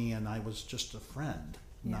on me, and I was just a friend,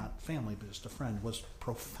 not family, but just a friend, was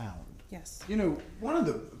profound. Yes.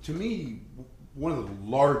 To me, one of the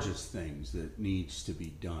largest things that needs to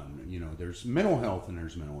be done. You know, there's mental health and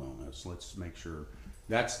there's mental illness. Let's make sure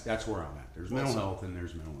that's where I'm at. There's mental health and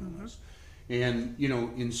there's mental illness. And, you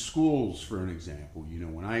know, in schools, for an example, you know,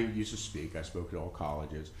 when I used to speak, I spoke at all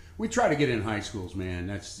colleges. We try to get in high schools, man.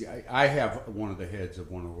 I have one of the heads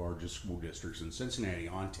of one of the largest school districts in Cincinnati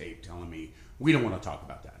on tape telling me, we don't want to talk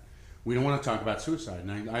about that. We don't want to talk about suicide.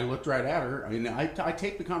 And I looked right at her. I mean, I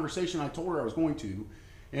taped the conversation. I told her I was going to.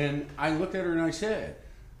 And I looked at her and I said,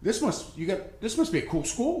 this must be a cool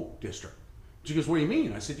school district. She goes, what do you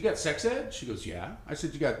mean? I said, you got sex ed? She goes, yeah. I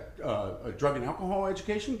said, you got a drug and alcohol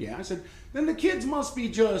education? Yeah. I said, then the kids must be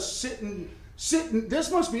just sitting.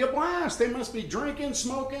 This must be a blast. They must be drinking,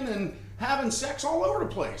 smoking, and having sex all over the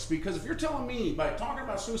place. Because if you're telling me by talking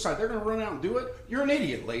about suicide, they're going to run out and do it, you're an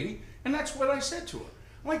idiot, lady. And that's what I said to her.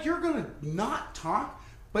 I'm like, you're going to not talk?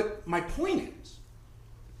 But my point is,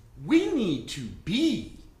 we need to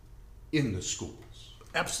be in the schools.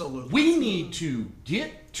 Absolutely. We need to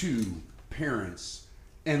get to parents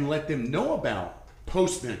and let them know about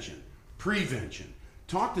postvention, prevention.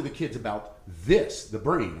 Talk to the kids about this, the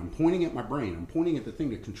brain. I'm pointing at my brain. I'm pointing at the thing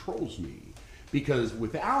that controls me. Because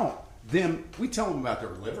without them, we tell them about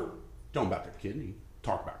their liver, tell them about their kidney,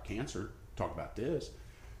 talk about cancer, talk about this.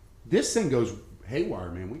 This thing goes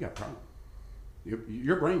haywire, man, we got a problem.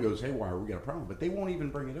 Your brain goes haywire, we got a problem. But they won't even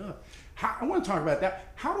bring it up. I want to talk about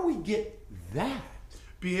that. How do we get that?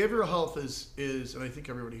 Behavioral health is, and I think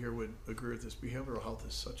everybody here would agree with this, behavioral health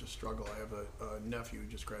is such a struggle. I have a nephew who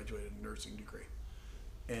just graduated a nursing degree.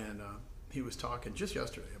 And he was talking just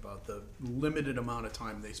yesterday about the limited amount of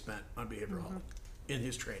time they spent on behavioral health in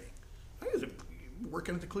his training. He was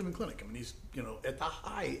working at the Cleveland Clinic. I mean, he's, you know, at the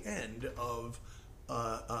high end of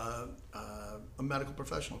a medical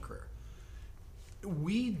professional career.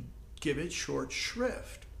 We give it short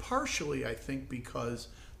shrift, partially, I think, because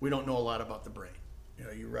we don't know a lot about the brain. You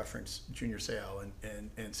know, you reference Junior Seau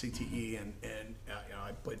and CTE, and you know,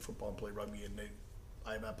 I played football and played rugby, and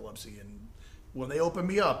I have epilepsy, and when they open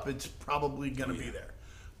me up, it's probably going to be there.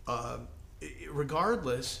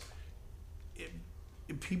 Regardless,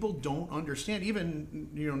 people don't understand. Even,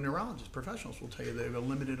 you know, neurologists, professionals will tell you they have a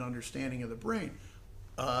limited understanding of the brain.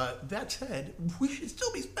 That said, we should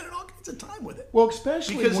still be spending all kinds of time with it. Well,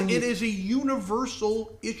 especially because when it is a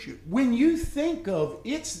universal issue. When you think of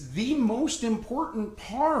it's the most important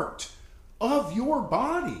part of your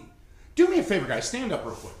body. Do me a favor, guys. Stand up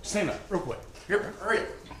real quick. Stand up real quick. Here, hurry up.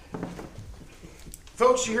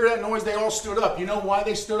 Folks, you hear that noise? They all stood up. You know why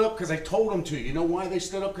they stood up? Because I told them to. You know why they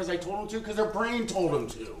stood up? Because I told them to? Because their brain told them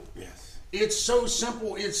to. Yes. It's so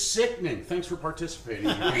simple. It's sickening. Thanks for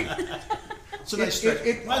participating. So nice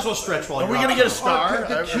stretch. Might as well stretch while Are you're we going to get a star?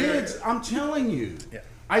 The kids, I'm telling you, Yeah.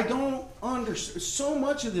 I don't understand. So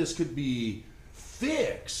much of this could be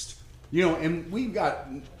fixed, you know. And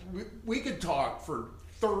we could talk for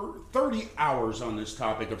 30 hours on this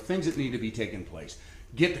topic of things that need to be taking place.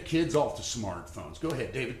 Get the kids off the smartphones. Go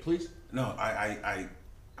ahead, David, please. No, I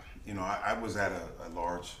was at a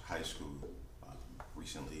large high school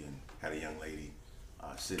recently and had a young lady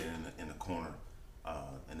sitting in a corner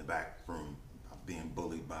in the back room being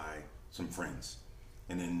bullied by some friends.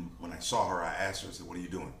 And then when I saw her, I asked her, I said, what are you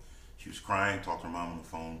doing? She was crying, talked to her mom on the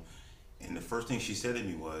phone. And the first thing she said to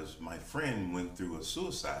me was, my friend went through a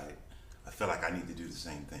suicide. I feel like I need to do the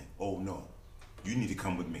same thing. Oh, no, you need to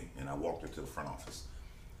come with me. And I walked her to the front office.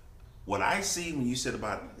 What I see when you said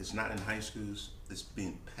about it's not in high schools, it's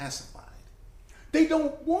being pacified. They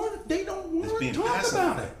don't want to talk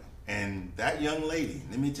about it. And that young lady,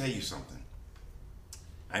 let me tell you something.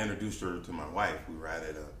 I introduced her to my wife. We were at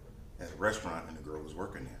a restaurant and the girl was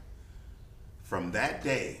working there. From that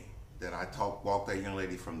day that I walked that young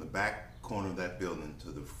lady from the back corner of that building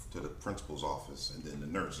to the principal's office and then the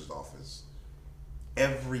nurse's office,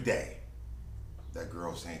 every day that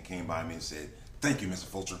girl came by me and said, thank you, Mr.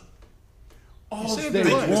 Fulcher. You saved their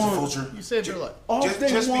life. Mr. Fulcher. You saved their life. All Just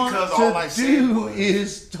they want because to all I said do was-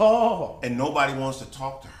 is talk. And nobody wants to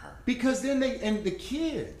talk to her. Because then the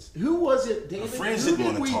kids, who was it, David? Her friends Who didn't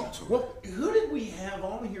want to we- talk to her. Well, who did we have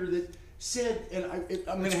on here that said, and I'm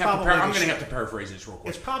going It's to probably have to paraphrase this real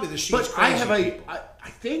quick. It's probably the she's But I crazy have people. I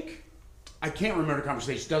think, I can't remember the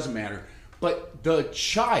conversation, doesn't matter, but the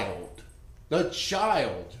child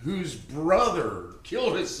whose brother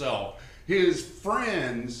killed himself, his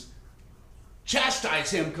friends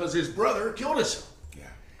chastised him because his brother killed himself. Yeah.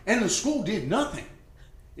 And the school did nothing.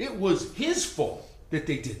 It was his fault that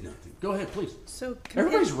they did nothing. Go ahead, please. So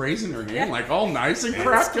Everybody's raising their hand like all nice and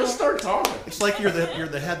crap. Just start talking. It's like you're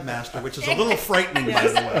the headmaster, which is a little frightening, by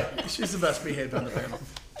the way. She's the best behaved on the panel.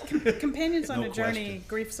 Companions on No a Journey question.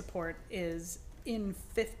 grief support is in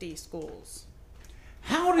 50 schools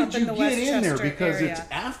How did Up in you the get in there? Westchester Because area. it's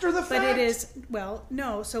after the fact. But it is, well,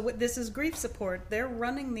 no. So this is grief support. They're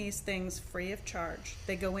running these things free of charge.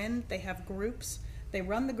 They go in, they have groups. They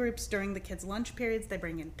run the groups during the kids' lunch periods. They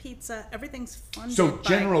bring in pizza. Everything's funded So by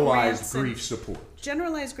generalized grants and- grief support.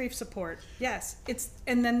 Generalized grief support, yes.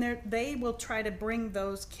 And then they will try to bring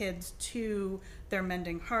those kids to their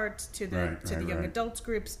Mending Hearts, to the young adults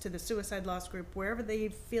groups, to the suicide loss group, wherever they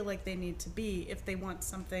feel like they need to be if they want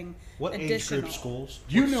something What additional. age group schools?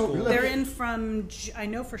 You What know- schools? They're in from, I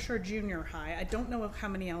know for sure junior high. I don't know how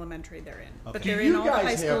many elementary they're in, but Okay. they're Do in you all the guys high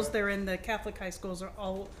have- schools. They're in the Catholic high schools, or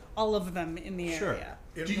all of them in the Sure. area.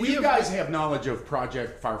 Do you guys have knowledge of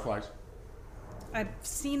Project Fireflies? I've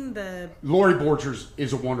seen the Lori Borchers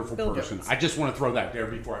is a wonderful Billboards. person. I just want to throw that there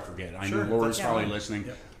before I forget. I Sure, know Lori's that's probably fine. listening.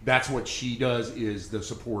 Yep. That's what she does, is the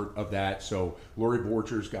support of that. So Lori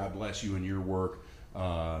Borchers, God bless you and your work.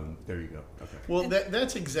 There you go. Okay. Well,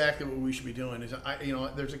 that's exactly what we should be doing. Is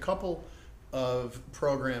there's a couple of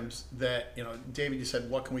programs that David, you said,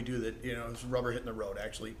 what can we do that is rubber hitting the road,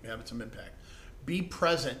 actually having some impact. Be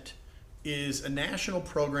Present is a national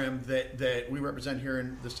program that we represent here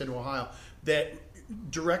in the state of Ohio that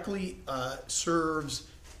directly serves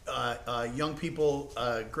young people,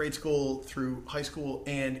 grade school through high school,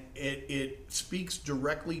 and it speaks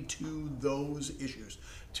directly to those issues,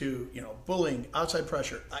 to bullying, outside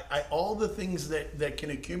pressure, all the things that can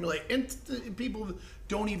accumulate and people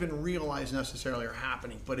don't even realize necessarily are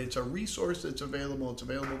happening. But it's a resource that's available. It's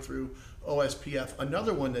available through OSPF.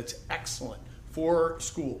 Another one that's excellent for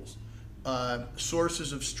schools,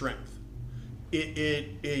 Sources of Strength.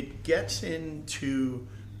 It gets into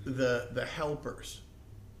the helpers,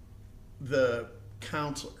 the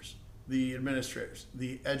counselors, the administrators,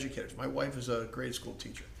 the educators. My wife is a grade school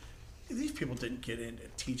teacher. These people didn't get into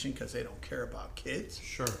teaching because they don't care about kids.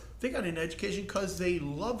 Sure. They got into education because they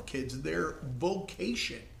love kids. Their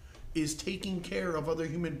vocation is taking care of other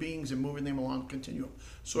human beings and moving them along the continuum.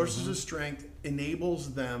 Sources of Strength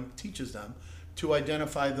enables them, teaches them to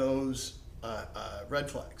identify those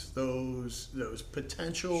red flags, those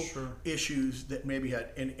potential issues that maybe had.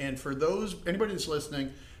 And for those, anybody that's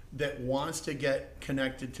listening that wants to get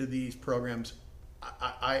connected to these programs,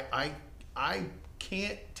 I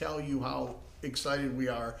can't tell you how excited we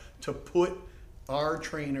are to put our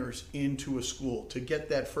trainers into a school to get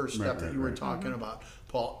that first step that you were talking about,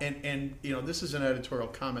 Paul. And this is an editorial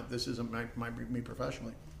comment. This isn't me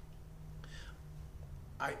professionally.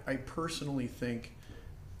 I personally think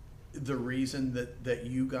the reason that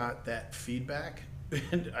you got that feedback,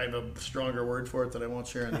 and I have a stronger word for it that I won't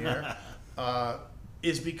share in the air,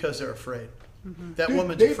 is because they're afraid. That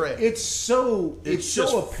woman's afraid. It's so just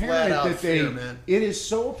apparent flat out that fear, man. It is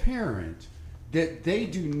so apparent that they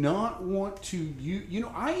do not want to.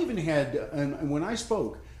 I even had, and when I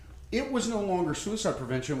spoke, it was no longer suicide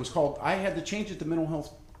prevention. It was called. I had to change it to mental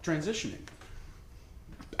health transitioning.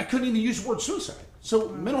 I couldn't even use the word suicide. So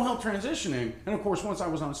mental health transitioning, and of course, once I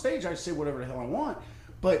was on stage, I say whatever the hell I want.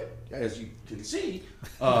 But as you can see,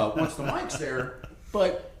 once the mic's there,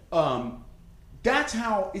 but that's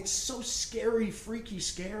how it's so scary, freaky,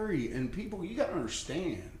 scary. And people, you got to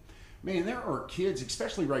understand, man, there are kids,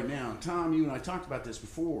 especially right now. Tom, you and I talked about this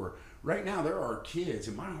before. Right now, there are kids,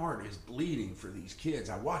 and my heart is bleeding for these kids.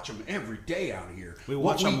 I watch them every day out here. We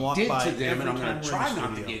watch them walk did by to them, and every I'm going time to we're in try the not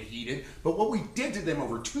to studio. get heated, but what we did to them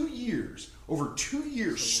over 2 years,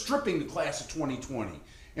 stripping the class of 2020.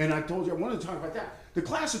 And I told you, I wanted to talk about that. The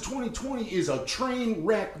class of 2020 is a train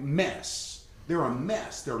wreck mess. They're a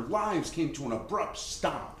mess. Their lives came to an abrupt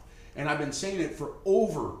stop. And I've been saying it for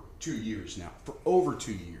over 2 years now. For over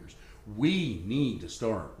 2 years. We need to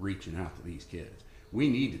start reaching out to these kids. We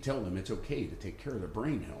need to tell them it's okay to take care of their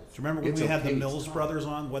brain health. Do you remember when It's we had the okay to Mills stop. brothers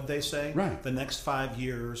on? What'd they say? Right. The next 5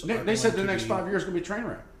 years. They said the next 5 years is going to be a train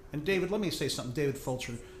wreck. And David, let me say something. David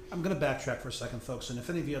Fulcher. I'm going to backtrack for a second, folks. And if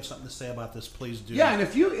any of you have something to say about this, please do. Yeah, and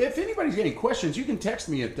if anybody's got any questions, you can text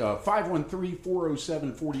me at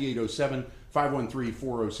 513-407-4807,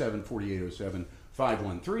 513-407-4807,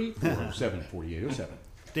 513-407-4807.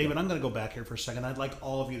 David, I'm going to go back here for a second. I'd like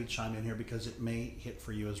all of you to chime in here because it may hit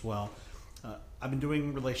for you as well. I've been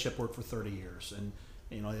doing relationship work for 30 years, and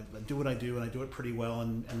I do what I do, and I do it pretty well.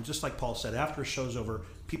 And just like Paul said, after a show's over,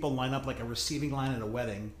 people line up like a receiving line at a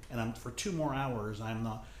wedding, and for 2 more hours, I'm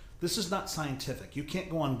not. This is not scientific. You can't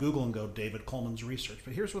go on Google and go David Coleman's research.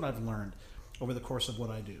 But here's what I've learned over the course of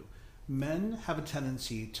what I do. Men have a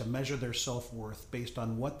tendency to measure their self-worth based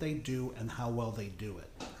on what they do and how well they do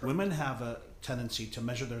it. Women have a tendency to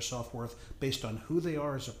measure their self-worth based on who they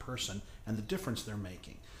are as a person and the difference they're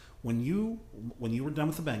making. When you were done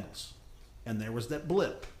with the Bengals and there was that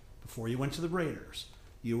blip before you went to the Raiders,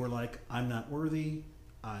 You were like, I'm not worthy.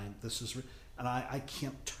 And I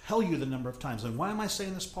can't tell you the number of times. And why am I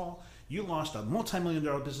saying this, Paul? You lost a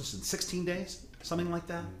multi-million-dollar business in 16 days, something like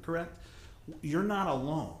that, correct? You're not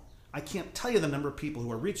alone. I can't tell you the number of people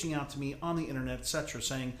who are reaching out to me on the internet, etc.,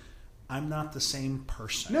 saying, I'm not the same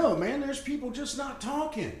person. No, man, there's people just not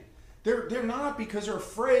talking. They're not, because they're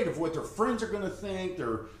afraid of what their friends are going to think.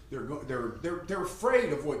 They're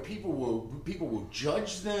afraid of what people will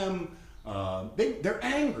judge them. They're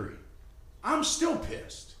angry. I'm still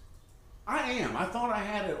pissed. I am. I thought I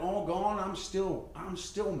had it all gone. I'm still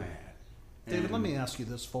mad. David, And let me ask you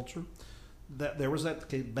this, Fulcher. There was that,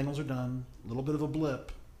 okay, Bengals are done, a little bit of a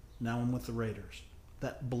blip. Now I'm with the Raiders.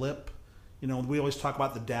 That blip, we always talk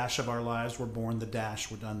about the dash of our lives. We're born, the dash,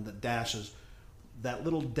 we're done. The dash is that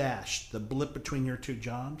little dash, the blip between your two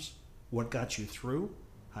jobs. What got you through?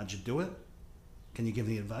 How'd you do it? Can you give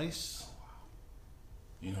me advice?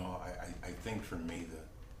 I think for me,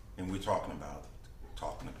 and we're talking about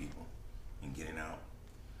talking to people and getting out.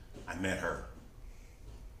 I met her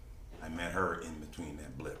in between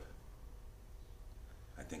that blip.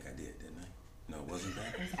 I think I did, didn't I? No, it wasn't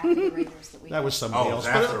that. It was after the Raiders that we. That was somebody Oh, else.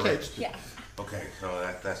 that's But the okay. Raiders. Yeah. Okay,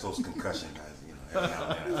 so that's those concussion guys. Every now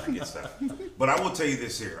and then I forget stuff. But I will tell you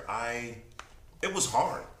this here. It was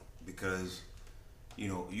hard because,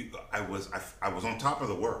 I was on top of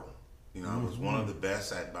the world. I was one of the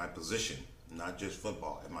best at my position, not just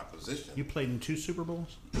football, at my position. You played in 2 Super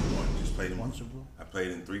Bowls? Just played in One Super Bowl? I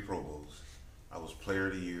played in 3 Pro Bowls. I was Player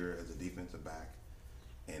of the Year as a defensive back.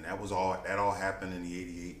 And that all happened in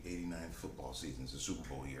the 88-89 football seasons, the Super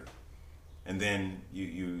Bowl year. And then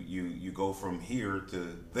you go from here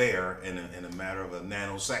to there in a matter of a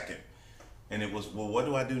nanosecond. And it was, well, what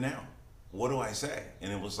do I do now? What do I say?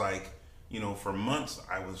 And it was like, for months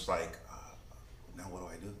I was like, now what do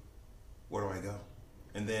I do? Where do I go?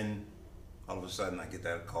 And then all of a sudden I get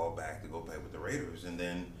that call back to go play with the Raiders. And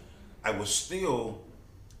then I was still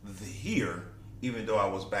here, even though I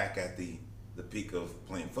was back at the peak of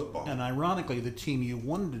playing football. And ironically, the team you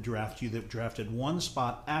wanted to draft, that drafted one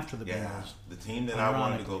spot after the Bengals. The team that I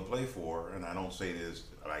wanted to go play for, and I don't say this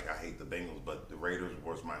like I hate the Bengals, but the Raiders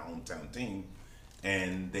was my hometown team,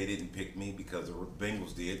 and they didn't pick me because the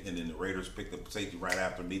Bengals did, and then the Raiders picked up safety right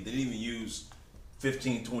after me. They didn't even use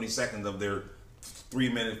 15, 20 seconds of their 3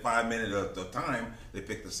 minute, 5 minute of time. They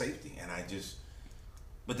picked the safety, and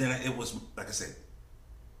but then it was, like I said,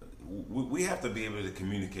 we have to be able to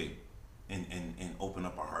communicate and open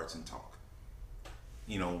up our hearts and talk.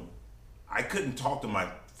 I couldn't talk to my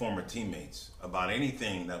former teammates about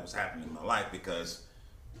anything that was happening in my life because,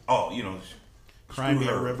 Cry me screw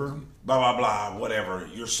a her, river. blah blah blah, whatever.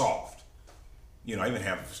 You're soft. I even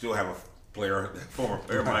still have a former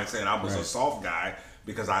player of mine saying I was a soft guy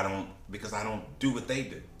because I don't do what they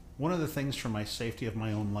do. One of the things for my safety of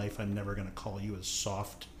my own life, I'm never going to call you as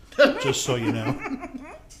soft, just so you know.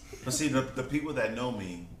 But see, the people that know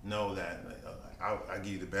me know that I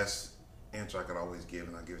give you the best answer I could always give,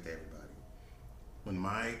 and I give it to everybody. When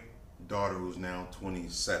my daughter, who's now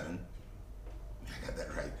 27, I got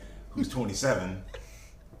that right, who's 27,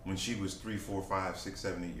 when she was 3, 4, 5, 6,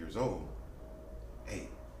 7, 8 years old, hey,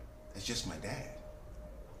 that's just my dad.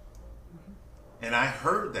 And I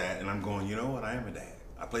heard that, and I'm going, you know what? I am a dad.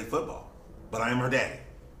 I play football, but I am her daddy.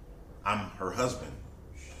 I'm her husband.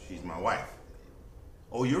 She's my wife.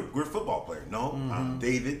 Oh, we're a football player. No, I'm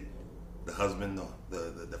David, the husband,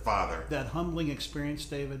 the father. That humbling experience,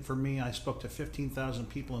 David, for me, I spoke to 15,000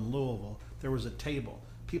 people in Louisville. There was a table.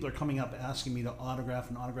 People are coming up asking me to autograph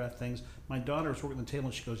things. My daughter was working at the table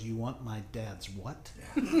and she goes, "You want my dad's what?"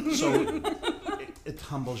 Yeah. So it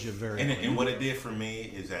humbles you very much. And what it did for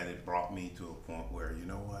me is that it brought me to a point where, you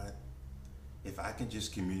know what? If I can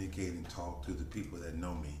just communicate and talk to the people that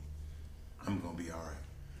know me, I'm going to be all right.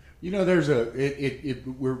 There's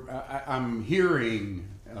I'm hearing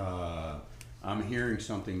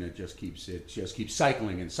something that just keeps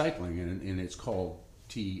cycling and cycling, and it's called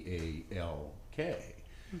TALK.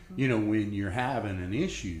 When you're having an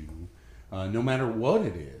issue, no matter what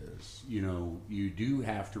it is, you do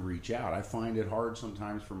have to reach out. I find it hard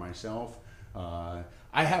sometimes for myself. I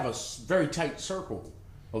have a very tight circle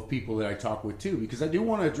of people that I talk with too, because I do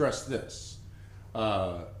want to address this.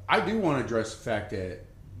 I do want to address the fact that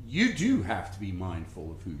you do have to be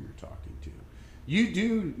mindful of who you're talking to. You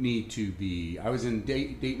do need to be. I was in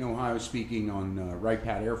Dayton, Ohio, speaking on Wright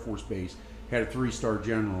Pat Air Force Base. Had a 3-star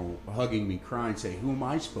general hugging me, crying, say, "Who am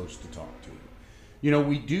I supposed to talk to?"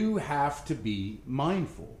 We do have to be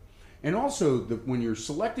mindful. And also, when you're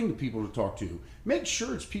selecting the people to talk to, make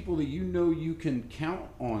sure it's people that you know you can count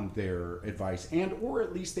on their advice, and or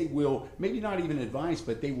at least they will, maybe not even advice,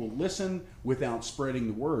 but they will listen without spreading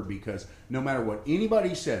the word, because no matter what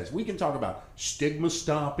anybody says, we can talk about stigma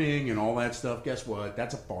stopping and all that stuff. Guess what?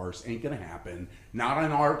 That's a farce. Ain't going to happen. Not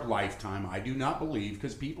in our lifetime, I do not believe,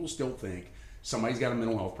 because people still think somebody's got a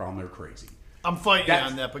mental health problem, they're crazy. I'm fighting you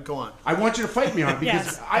on that, but go on. I want you to fight me on it because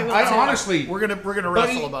Yes, I honestly We're gonna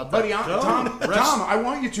wrestle about that. buddy. Tom, I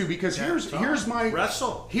want you to, because here's my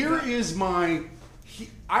wrestle. Here is my.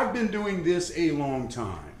 I've been doing this a long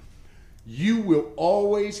time. You will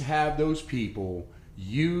always have those people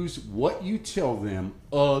use what you tell them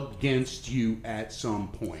against you at some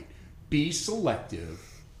point. Be selective,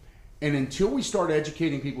 and until we start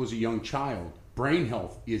educating people as a young child, brain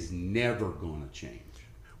health is never going to change.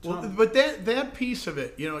 Well, but that piece of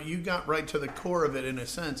it, you got right to the core of it in a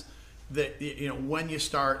sense that when you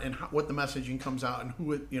start and what the messaging comes out and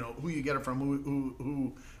who you get it from,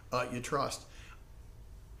 who you trust.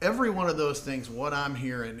 Every one of those things, what I'm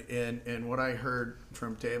hearing and what I heard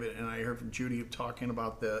from David and I heard from Judy talking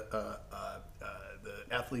about the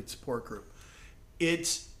athlete support group,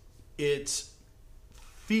 it's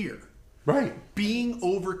fear, right? Being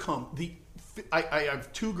overcome. I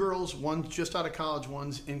have two girls, one's just out of college,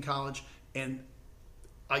 one's in college, and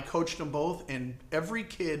I coached them both, and every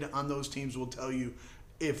kid on those teams will tell you,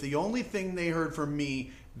 if the only thing they heard from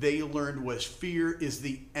me, they learned was fear is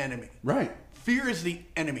the enemy. Right. Fear is the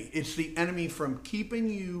enemy. It's the enemy from keeping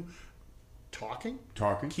you talking,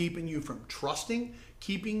 keeping you from trusting,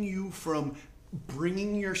 keeping you from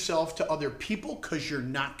bringing yourself to other people because you're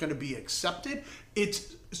not going to be accepted.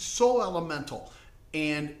 It's so elemental.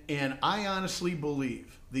 And I honestly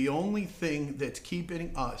believe the only thing that's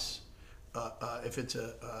keeping us, if it's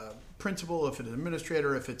a principal, if it's an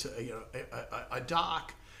administrator, if it's a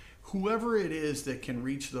doc, whoever it is that can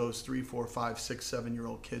reach those 3, 4, 5, 6,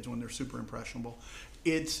 7-year-old kids when they're super impressionable,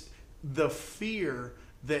 it's the fear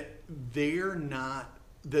that they're not,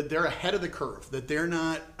 that they're ahead of the curve, that they're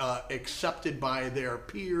not accepted by their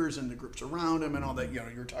peers and the groups around them and all that.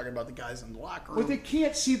 You're talking about the guys in the locker room. But they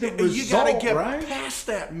can't see the result, you got to get right? past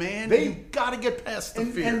that, man. You got to get past the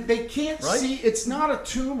fear. And they can't right? see. It's not a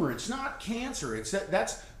tumor. It's not cancer.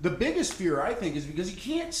 That's the biggest fear, I think, is because you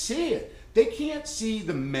can't see it. They can't see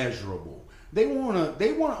the measurable. They want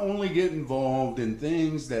to only get involved in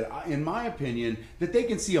things that, in my opinion, that they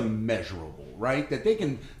can see a measurable, right? That they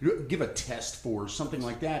can give a test for, something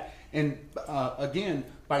like that. And again,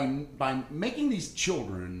 by making these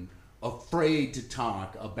children afraid to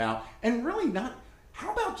talk about, and really not,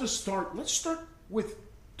 how about let's start with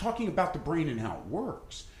talking about the brain and how it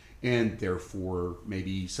works, and therefore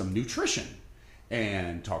maybe some nutrition.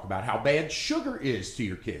 And talk about how bad sugar is to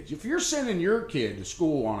your kids. If you're sending your kid to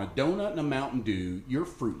school on a donut and a Mountain Dew, you're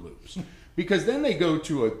Fruit Loops, because then they go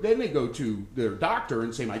to their doctor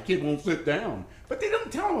and say, my kid won't sit down, but they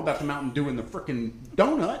don't tell them about the Mountain Dew and the frickin'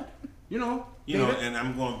 donut. And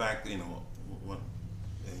I'm going back. And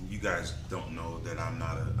you guys don't know that I'm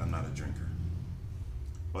not a drinker,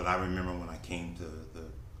 but I remember when I came to the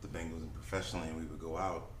Bengals and professionally, and we would go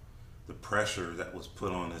out, the pressure that was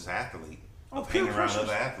put on this athlete. Of hanging around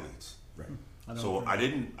other athletes. Right. So I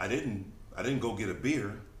didn't go get a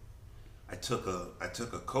beer. I took a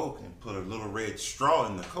Coke and put a little red straw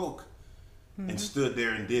in the Coke and stood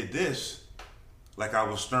there and did this like I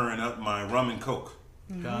was stirring up my rum and Coke.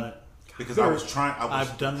 Got it. Because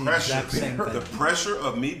I've done the exact same thing. The pressure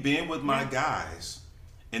of me being with my guys,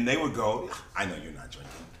 and they would go, I know you're not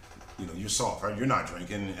drinking. You're soft, right? You're not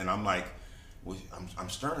drinking. And I'm like, well, I'm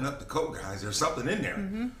stirring up the Coke, guys. There's something in there.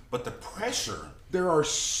 Mm-hmm. But the pressure there are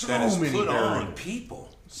so that is many put variables. on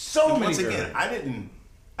people. So many. Once again, variables.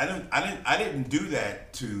 I didn't do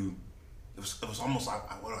that to. It was almost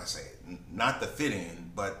like, what do I say? Not to fit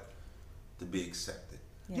in, but to be accepted.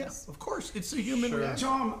 Yes, of course. It's a human reaction.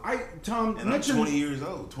 Tom, and I'm 21 years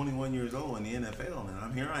old in the NFL,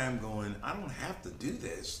 and here I am going, I don't have to do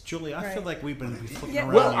this. Julie, I feel like we've been flipping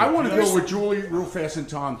around. Well, I want to go with Julie real fast and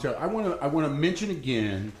Tom too. I want to mention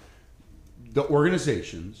again the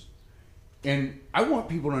organizations, and I want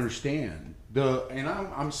people to understand and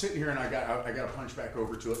I'm sitting here and I got to punch back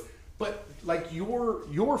over to it. But like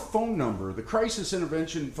your phone number, the crisis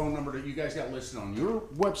intervention phone number that you guys got listed on your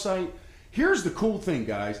website. Here's the cool thing,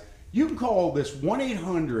 guys. You can call this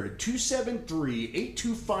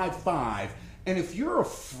 1-800-273-8255, and if you're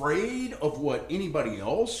afraid of what anybody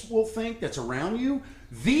else will think that's around you,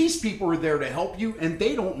 these people are there to help you, and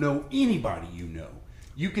they don't know anybody you know.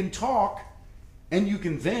 You can talk, and you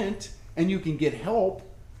can vent, and you can get help,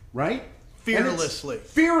 right? Fearlessly.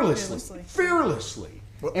 Fearlessly.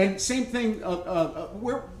 And same thing.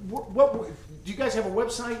 What do you guys have a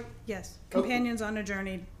website? Yes,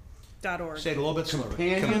 companionsonAjourney.org. Say it a little bit slower.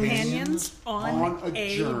 Companions on on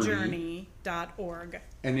a journey.org.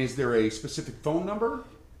 And is there a specific phone number?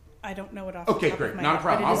 I don't know it off Okay, the top great. of my Not a head,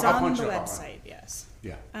 problem. but it is I'll on punch the it up. website, yes.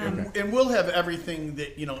 Yeah. Um, Okay. And we'll have everything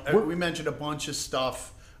that, we mentioned a bunch of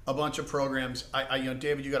stuff, a bunch of programs.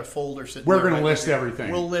 David, you got a folder sitting We're there. gonna right list there.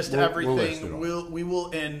 everything. We'll list We'll everything. list it all. We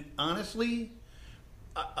will, and honestly,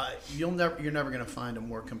 you're never gonna find a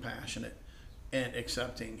more compassionate and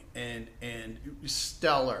accepting and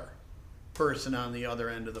stellar person on the other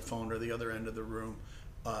end of the phone or the other end of the room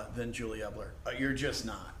than Julie Ebler. You're just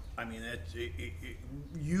not. I mean,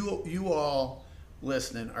 you all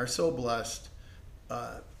listening are so blessed.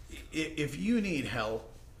 If you need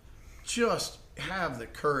help, just have the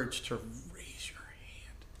courage to raise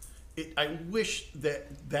your hand. I wish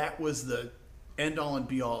that was the end all and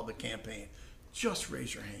be all of the campaign. Just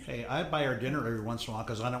raise your hand. Hey, I buy her dinner every once in a while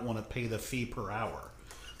because I don't want to pay the fee per hour.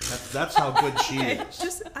 That's how good she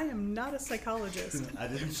is. I am not a psychologist. I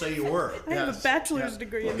didn't say you were. I have a Yes, bachelor's yes.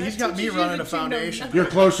 degree. Well, and he's that got me teaches you running that a you know foundation. nothing. You're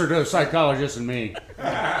closer to a psychologist than me.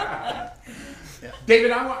 David,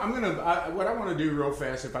 what I want to do real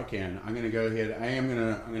fast, if I can, I'm gonna go ahead. I'm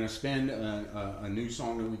gonna spin a new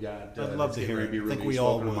song that we got. I'd love that's to getting hear ready it. be I think we released.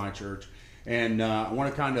 all Welcome to would. my church, and I want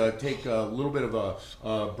to kind of take a little bit of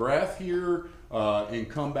a breath here and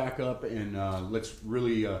come back up and let's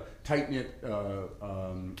really tighten it,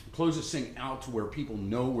 close this thing out to where people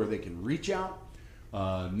know where they can reach out,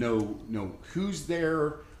 know who's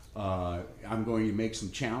there. I'm going to make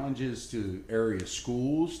some challenges to area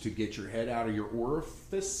schools to get your head out of your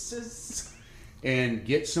orifices and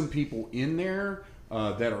get some people in there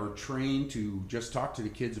that are trained to just talk to the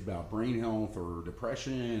kids about brain health or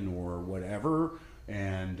depression or whatever.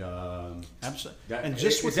 And Absolutely. and And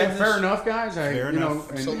just is that within fair this- enough, guys? Fair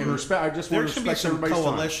enough. And respect. I just There want to should be respect some everybody's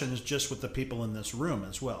time. coalitions just with the people in this room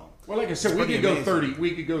as well. Well, like I said, It's we pretty could go amazing. 30.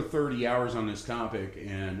 We could go 30 hours on this topic,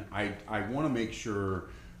 and I want to make sure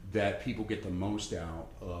that people get the most out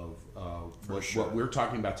of what we're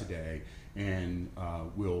talking about today. And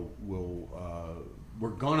we're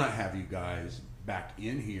gonna have you guys back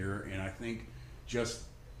in here, and I think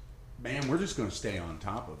we're just gonna stay on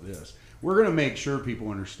top of this. We're gonna make sure people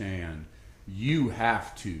understand. You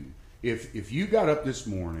have to. If you got up this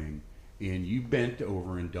morning and you bent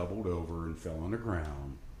over and doubled over and fell on the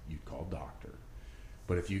ground, you'd call doctor.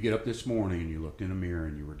 But if you get up this morning and you looked in a mirror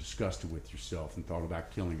and you were disgusted with yourself and thought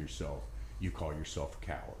about killing yourself, you call yourself a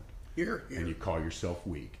coward. Here. And you call yourself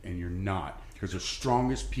weak. And you're not. Because the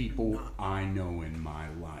strongest people I know in my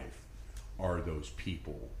life are those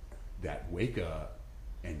people that wake up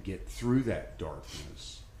and get through that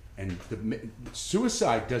darkness. And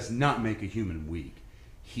suicide does not make a human weak.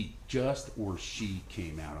 He just or she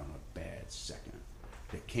came out on a bad second.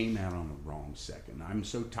 They came out on the wrong second. I'm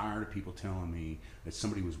so tired of people telling me that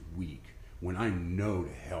somebody was weak when I know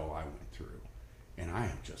the hell I went through. And I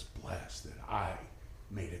am just blessed that I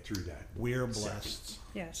made it through that. We're blessed.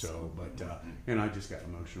 Yes. So, and I just got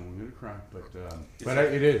emotional. I'm gonna cry,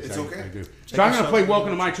 it is. It's okay. I do. Take So I'm gonna yourself play to "Welcome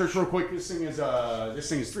the to My Church" real quick. This thing is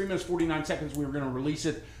 3 minutes 49 seconds. We were gonna release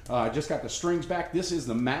it. Just got the strings back. This is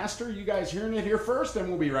the master. You guys hearing it here first, and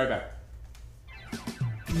we'll be right back.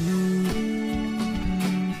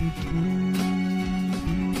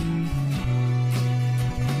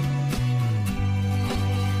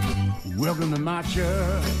 Welcome to my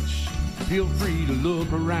church. Feel free to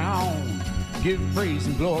look around. Give praise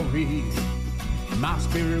and glory. My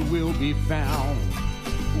spirit will be found.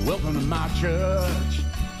 Welcome to my church.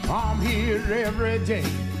 I'm here every day.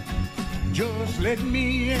 Just let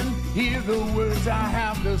me in. Hear the words I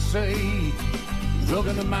have to say.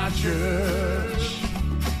 Welcome to my church.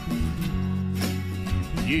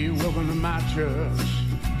 Yeah, welcome to my church.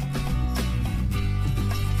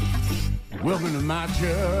 Welcome to my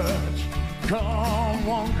church. Come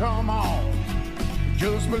on, come on.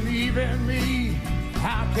 Just believe in me.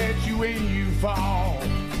 I'll catch you when you fall.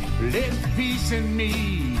 Let peace in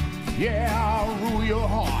me. Yeah, I'll rule your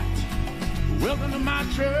heart. Welcome to my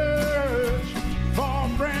church. For a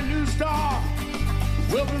brand new start.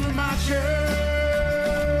 Welcome to my church.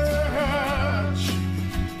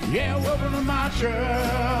 Yeah, welcome to my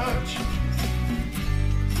church.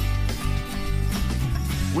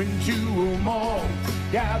 When two or more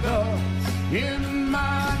gather in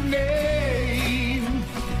my name.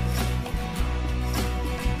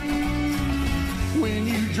 When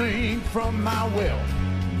you drink from my well,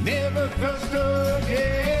 never thirst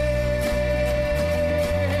again.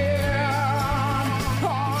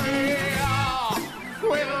 Oh yeah,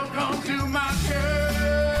 welcome to my church.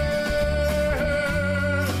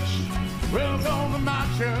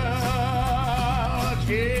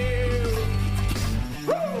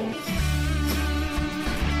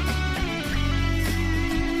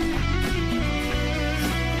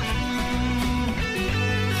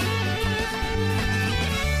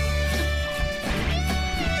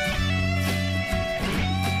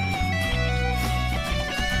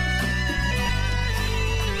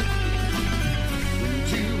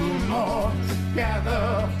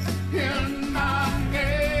 gather in my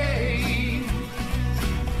name.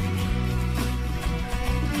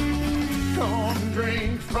 Come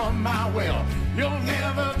drink from my well, you'll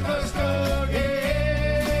never thirst again.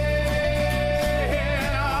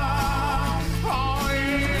 Oh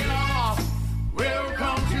yeah,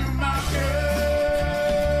 welcome to my church.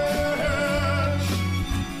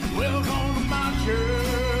 Welcome to my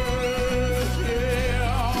church, yeah.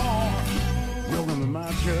 Welcome to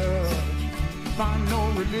my church. Find no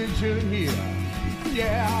religion here.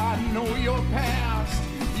 Yeah, I know your past.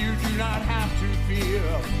 You do not have to fear.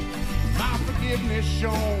 My forgiveness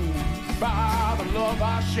shown by the love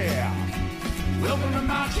I share. Welcome to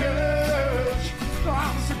my church.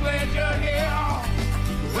 I'm so glad you're here.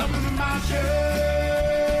 Welcome to my church.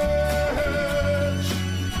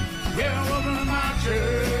 Yeah, welcome to my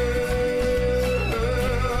church.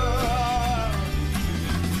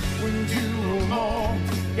 When two or more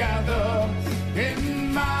gather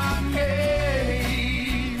in my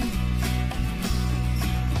name.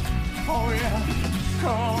 Oh yeah.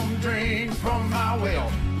 Come drink from my well,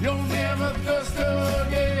 you'll never thirst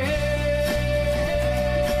again.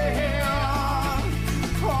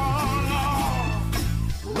 Oh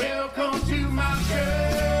Lord, welcome to my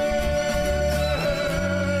church.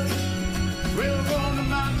 Welcome to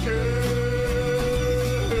my church.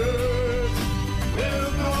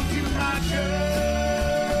 Welcome to my church.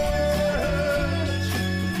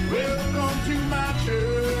 Welcome to my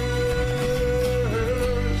church.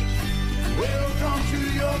 Welcome to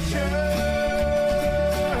your church.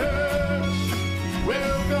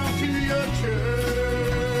 Welcome to your church.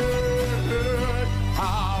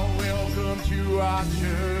 Ah, welcome to our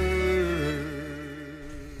church.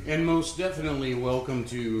 And most definitely welcome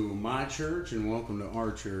to my church and welcome to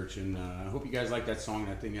our church. And I hope you guys like that song.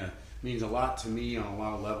 That thing means a lot to me on a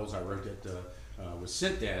lot of levels. I wrote that, was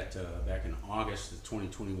sent that back in August of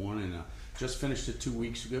 2021 and just finished it 2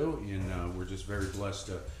 weeks ago. And we're just very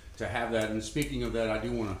blessed to have that. And speaking of that, I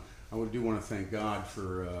do want to thank God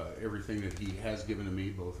for everything that He has given to me,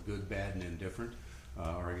 both good, bad, and indifferent.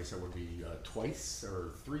 Or I guess that would be twice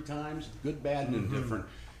or three times, good, bad, and indifferent.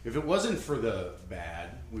 If it wasn't for the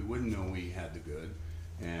bad, we wouldn't know we had the good.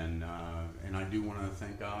 And I do want to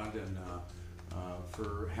thank God and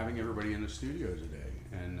for having everybody in the studio today.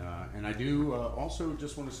 And I do also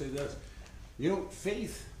just want to say this,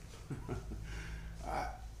 faith.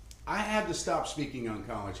 I had to stop speaking on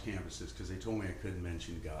college campuses because they told me I couldn't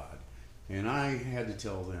mention God. And I had to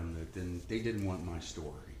tell them that then they didn't want my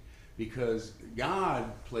story. Because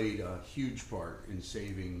God played a huge part in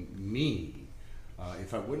saving me.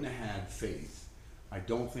 If I wouldn't have had faith, I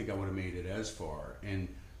don't think I would have made it as far. And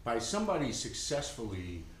by somebody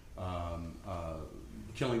successfully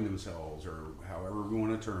killing themselves, or however we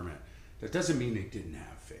want to term it, that doesn't mean they didn't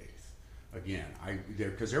have faith. Again,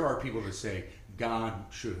 because there are people that say God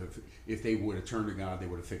should have, if they would have turned to God, they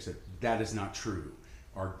would have fixed it. That is not true.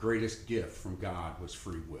 Our greatest gift from God was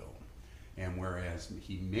free will. And whereas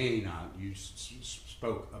He may not, you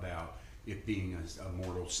spoke about it being a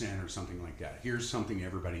mortal sin or something like that. Here's something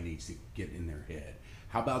everybody needs to get in their head.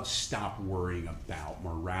 How about stop worrying about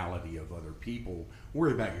morality of other people?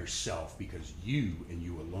 Worry about yourself, because you and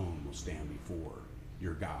you alone will stand before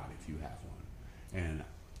your God if you have one. And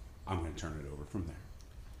I'm going to turn it over from there.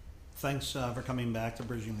 Thanks For coming back to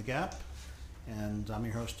Bridging the Gap. And I'm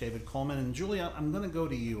your host, David Coleman. And Julia, I'm going to go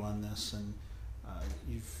to you on this. And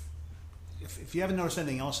if you haven't noticed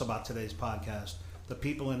anything else about today's podcast, the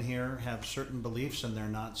people in here have certain beliefs and they're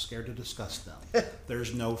not scared to discuss them.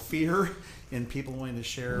 There's no fear in people wanting to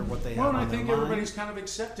share what they have on their mind. Well, I think everybody's kind of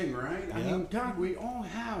accepting, right? Yeah. I mean, God, we all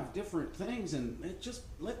have different things, and just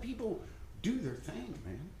let people do their thing,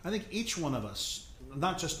 man. I think each one of us,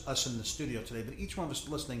 not just us in the studio today, but each one of us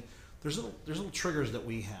listening, there's little triggers that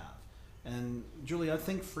we have. And Julie, I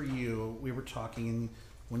think for you, we were talking, and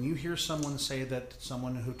when you hear someone say that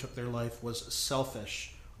someone who took their life was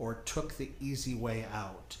selfish or took the easy way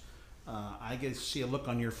out, I get to see a look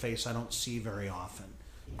on your face I don't see very often.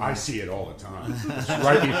 I see it all the time.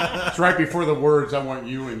 It's right before the words, I want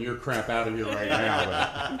you and your crap out of here right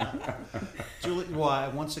now. Julie,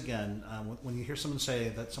 once again, when you hear someone say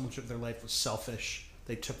that someone took their life was selfish,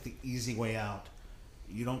 they took the easy way out,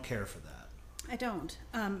 you don't care for that. I don't.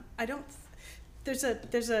 There's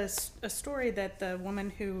a story that the woman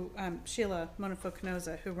who, Sheila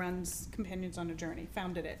Monofo-Canosa, who runs Companions on a Journey,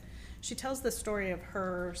 founded it. She tells the story of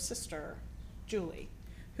her sister, Julie,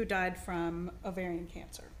 who died from ovarian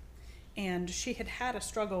cancer. And she had had a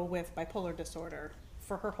struggle with bipolar disorder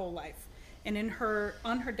for her whole life. And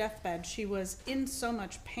on her deathbed, she was in so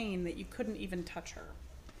much pain that you couldn't even touch her.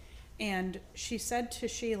 And she said to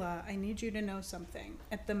Sheila, I need you to know something.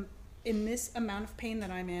 In this amount of pain that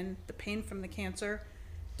I'm in, the pain from the cancer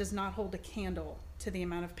does not hold a candle to the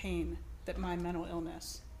amount of pain that my mental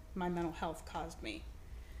illness, my mental health caused me.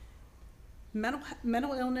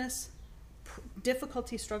 Mental illness,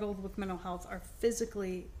 difficulty, struggles with mental health are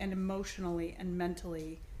physically and emotionally and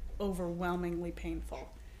mentally overwhelmingly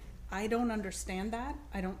painful. I don't understand that.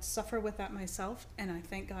 I don't suffer with that myself, and I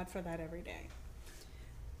thank God for that every day.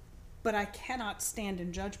 But I cannot stand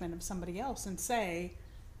in judgment of somebody else and say,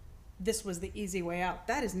 this was the easy way out.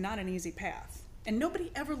 That is not an easy path. And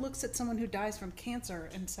nobody ever looks at someone who dies from cancer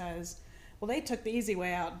and says, well, they took the easy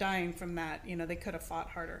way out dying from that. You know, they could have fought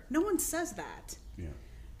harder. No one says that. Yeah.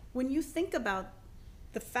 When you think about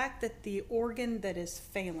the fact that the organ that is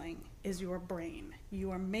failing is your brain, you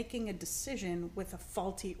are making a decision with a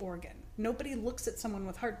faulty organ. Nobody looks at someone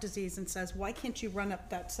with heart disease and says, why can't you run up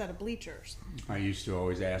that set of bleachers? I used to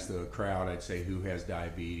always ask the crowd, I'd say, who has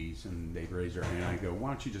diabetes? And they'd raise their hand. I'd go, why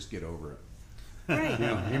don't you just get over it? Right. You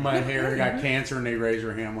know, you might hear got cancer and they raise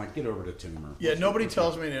their hand. I'm like, get over the tumor. Yeah, nobody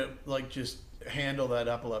tells me to like just handle that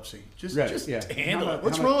epilepsy. Just handle How it.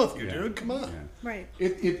 What's much- wrong with you, yeah, dude? Come on. yeah. Right.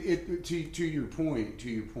 To your point,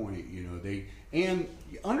 you know, and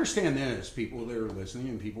understand this, people that are listening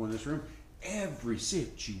and people in this room, every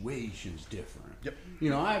situation's different. Yep. You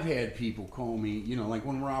know, I've had people call me, you know, like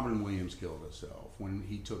when Robin Williams killed himself, when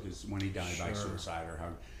he died by suicide or how,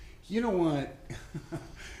 you know what?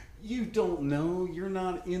 You don't know. You're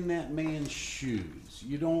not in that man's shoes.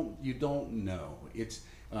 You don't know. It's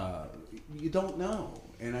you don't know.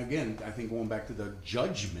 And again, I think going back to the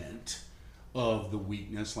judgment of the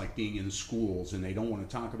weakness, like being in schools, and they don't want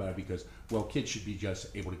to talk about it because, well, kids should be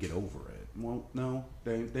just able to get over it. Well, no.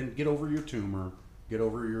 Then get over your tumor, get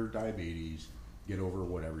over your diabetes, get over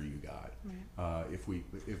whatever you got. Right.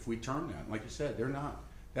 If we turn that, like you said, they're not.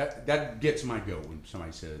 That gets my goat when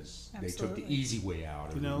somebody says Absolutely. they took the easy way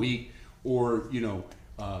out, or You know- the weak, or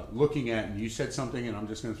looking at, and you said something, and I'm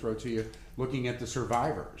just going to throw it to you, looking at the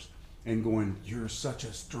survivors and going, "You're such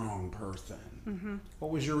a strong person." Mm-hmm.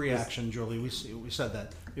 What was your reaction, Julie? We said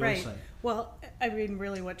that. You Right. say. Well, I mean,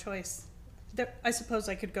 really, what choice? I suppose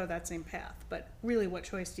I could go that same path, but really, what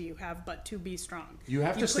choice do you have but to be strong? You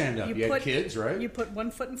have to stand up. You had kids, right? You put one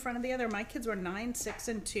foot in front of the other. My kids were 9, 6,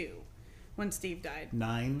 and 2 when Steve died.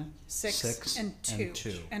 9, 6, and 2.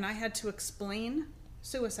 And I had to explain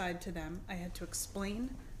suicide to them. I had to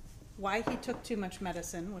explain why he took too much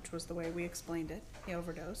medicine, which was the way we explained it. He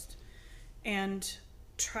overdosed. And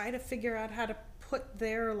try to figure out how to put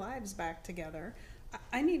their lives back together.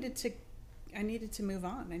 I needed to move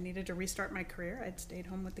on. I needed to restart my career. I'd stayed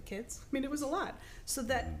home with the kids. I mean, it was a lot. So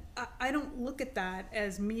that I don't look at that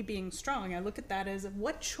as me being strong. I look at that as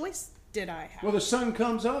what choice did I have? Well, the sun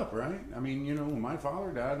comes up, right? I mean, you know, when my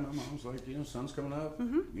father died, my mom was like, you know, sun's coming up.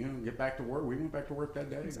 Mm-hmm. You know, get back to work. We went back to work that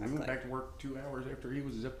day. Exactly. We went back to work 2 hours after he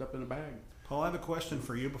was zipped up in a bag. Paul, I have a question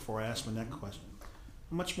for you before I ask my next question.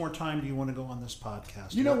 How much more time do you want to go on this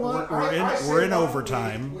podcast? You know what? We're in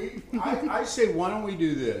overtime. I say, why don't we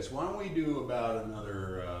do this? Why don't we do about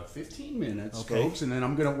another 15 minutes, Okay. folks? And then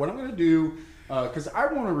what I'm gonna do, because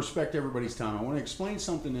I want to respect everybody's time. I want to explain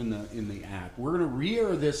something in the app. We're gonna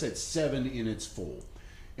re-air this at 7 in its full,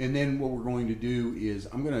 and then what we're going to do is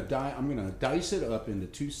I'm gonna dice it up into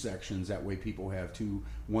 2 sections. That way, people have 2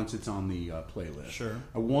 once it's on the playlist. Sure.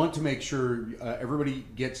 I want to make sure everybody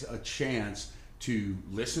gets a chance to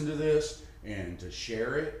listen to this and to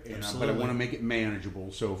share it, and but I want to make it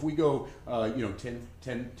manageable. So if we go, 10,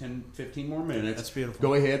 15 more minutes, That's beautiful.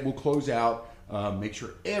 Go ahead, we'll close out. Make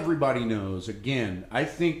sure everybody knows. Again, I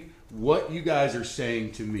think what you guys are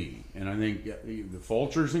saying to me, and I think the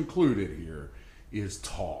Fulchers included here, is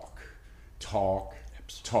talk.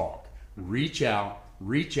 Reach out.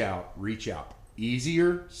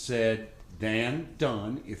 Easier said than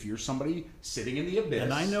done if you're somebody sitting in the abyss.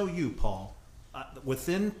 And I know you, Paul.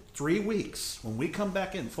 Within 3 weeks, when we come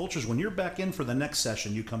back in, Fulchers, when you're back in for the next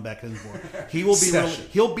session, you come back in for.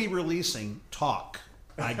 He'll be releasing talk.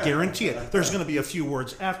 I guarantee it. There's going to be a few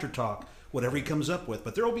words after talk, whatever he comes up with,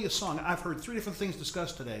 but there will be a song. I've heard 3 different things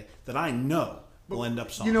discussed today that I know will end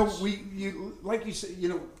up songs. You know, like you said, you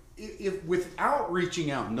know, if without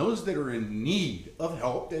reaching out, and those that are in need of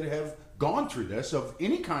help that have gone through this of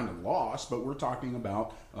any kind of loss, but we're talking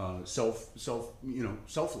about self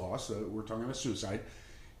loss. We're talking about suicide.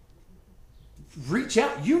 Reach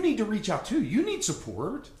out. You need to reach out too. You need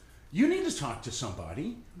support. You need to talk to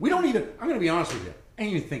somebody. We don't need to. I'm going to be honest with you. I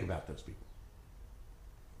didn't even think about those people.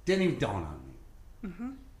 Didn't even dawn on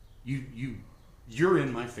me. Mm-hmm. You're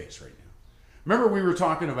in my face right now. Remember we were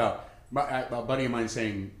talking about a buddy of mine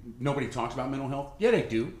saying nobody talks about mental health. Yeah, they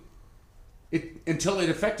do. until it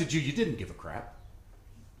affected you, you didn't give a crap.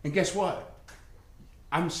 And guess what?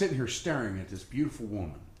 I'm sitting here staring at this beautiful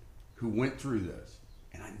woman who went through this,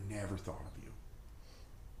 and I never thought of you.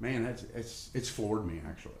 Man, it's floored me,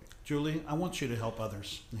 actually. Julie, I want you to help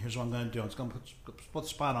others. And here's what I'm going to do. I'm going to put the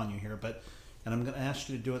spot on you here, and I'm going to ask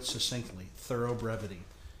you to do it succinctly, thorough brevity.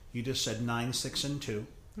 You just said 9, 6, and 2.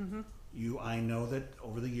 Mm-hmm. I know that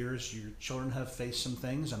over the years your children have faced some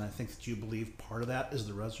things, and I think that you believe part of that is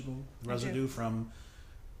the residue from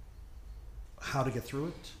how to get through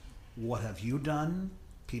it. What have you done?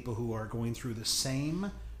 People who are going through the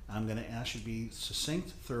same. I'm going to ask you to be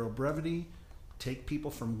succinct, thorough brevity. Take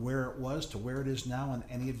people from where it was to where it is now, and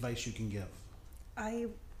any advice you can give. I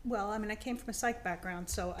came from a psych background,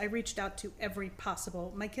 so I reached out to every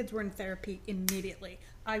possible. My kids were in therapy immediately.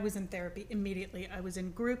 I was in therapy immediately. I was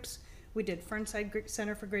in groups. We did Fernside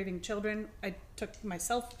Center for Grieving Children. I took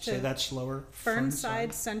myself to... Say that slower.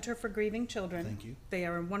 Fernside Center for Grieving Children. Thank you. They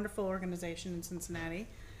are a wonderful organization in Cincinnati,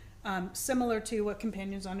 similar to what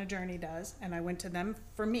Companions on a Journey does. And I went to them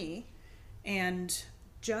for me and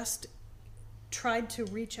just tried to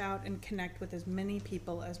reach out and connect with as many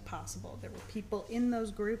people as possible. There were people in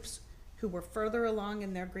those groups who were further along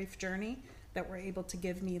in their grief journey that were able to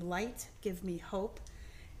give me light, give me hope,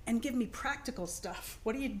 and give me practical stuff.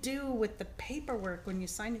 What do you do with the paperwork when you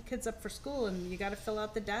sign your kids up for school and you got to fill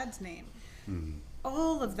out the dad's name? Mm-hmm.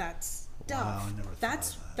 All of that stuff. Wow, I never thought of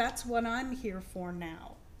that. That's what I'm here for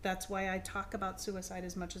now. That's why I talk about suicide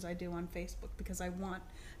as much as I do on Facebook, because I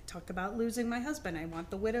talk about losing my husband. I want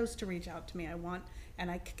the widows to reach out to me. And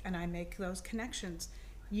I make those connections.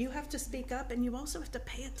 You have to speak up, and you also have to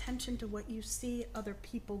pay attention to what you see other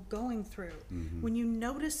people going through. Mm-hmm. When you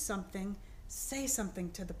notice something, say something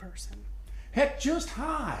to the person. Heck, just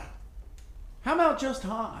hi. How about just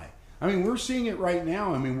hi? I mean, we're seeing it right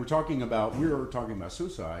now. I mean, we're talking about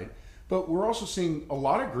suicide, but we're also seeing a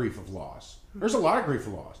lot of grief of loss. There's a lot of grief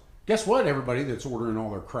of loss. Guess what, everybody that's ordering all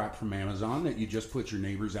their crap from Amazon that you just put your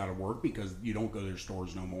neighbors out of work because you don't go to their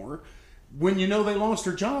stores no more. When you know they lost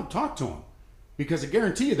their job, talk to them. Because I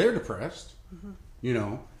guarantee you they're depressed. Mm-hmm. You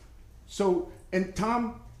know? So, and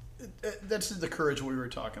Tom... That's the courage we were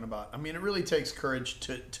talking about. I mean, it really takes courage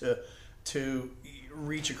to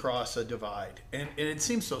reach across a divide. And it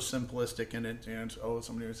seems so simplistic, and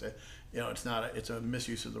somebody would say, it's a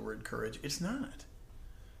misuse of the word courage. It's not.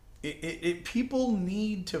 People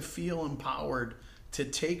need to feel empowered to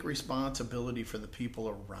take responsibility for the people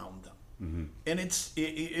around them. Mm-hmm. And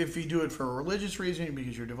if you do it for a religious reason,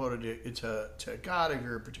 because you're devoted to God, if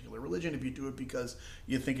you're a particular religion, if you do it because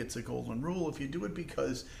you think it's a golden rule, if you do it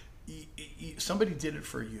because somebody did it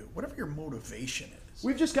for you, whatever your motivation is.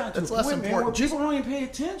 We've just got to the point, man, where people don't even pay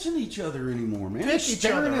attention to each other anymore, man. They're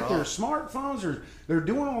staring at their smartphones, or they're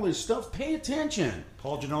doing all this stuff. Pay attention.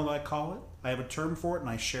 Paul, do you know what I call it? I have a term for it, and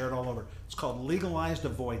I share it all over. It's called legalized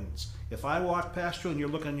avoidance. If I walk past you and you're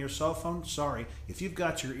looking on your cell phone, sorry. If you've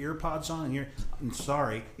got your ear pods on and I'm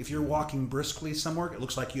sorry. If you're walking briskly somewhere, it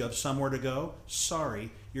looks like you have somewhere to go, sorry.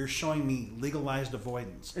 You're showing me legalized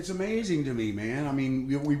avoidance. It's amazing to me, man. I mean,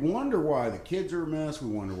 we wonder why the kids are a mess. We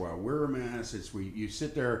wonder why we're a mess. You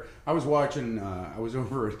sit there. I was watching, I was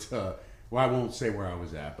over at... well, I won't say where I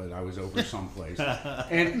was at, but I was over someplace.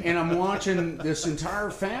 and I'm watching this entire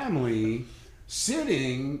family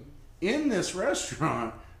sitting in this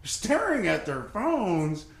restaurant, staring at their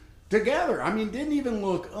phones together. I mean, didn't even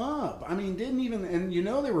look up. I mean, and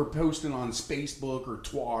they were posting on Facebook or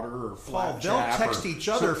Twitter or Flapchat. They'll text each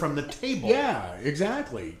other from the table. Yeah,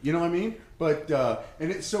 exactly. You know what I mean? But,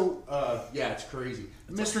 it's crazy.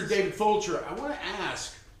 Mr. David Fulcher, I want to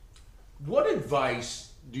ask, what advice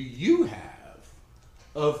do you have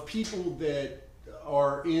of people that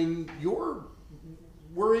are in your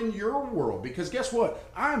world? Because guess what?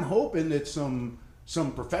 I'm hoping that some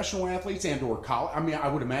professional athletes and or college, I mean, I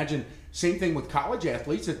would imagine same thing with college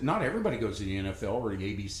athletes, that not everybody goes to the NFL or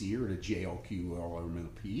the ABC or the JLQ or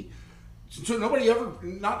LMNP. So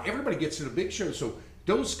not everybody gets to the big show. So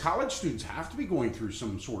those college students have to be going through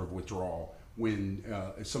some sort of withdrawal when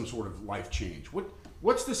some sort of life change.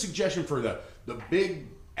 What's the suggestion for the big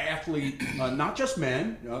athlete, not just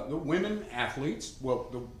men, the women athletes, well,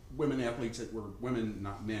 the women athletes that were women,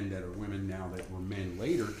 not men that are women now that were men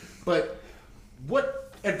later, but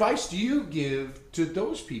what advice do you give to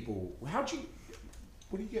those people? What do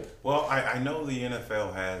you give? Well, I know the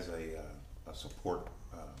NFL has a support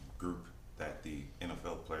group that the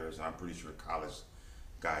NFL players, and I'm pretty sure college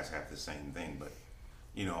guys have the same thing, but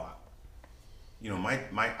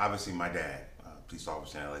my dad, police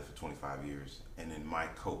officer in LA for 25 years, and then my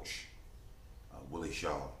coach, Willie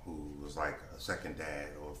Shaw, who was like a second dad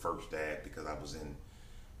or a first dad, because I was in,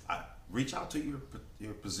 reach out to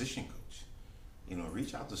your position coach. You know,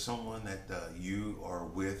 reach out to someone that you are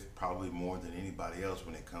with probably more than anybody else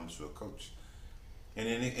when it comes to a coach,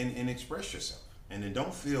 and express yourself. And then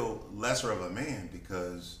don't feel lesser of a man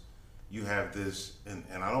because you have this, and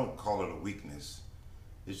I don't call it a weakness.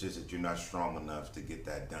 It's just that you're not strong enough to get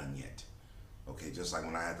that done yet. Okay, just like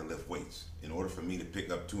when I had to lift weights. In order for me to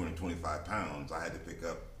pick up 225 pounds, I had to pick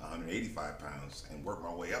up 185 pounds and work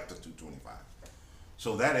my way up to 225.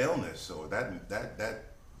 So that illness or that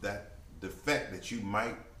defect that you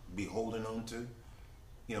might be holding on to,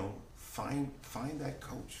 you know, find that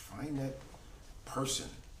coach, find that person,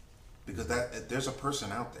 because there's a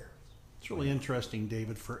person out there. It's really interesting,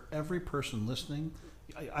 David. For every person listening,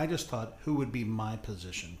 I just thought, who would be my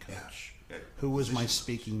position coach? Yeah. Who was my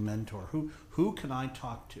speaking mentor? Who can I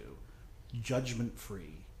talk to, judgment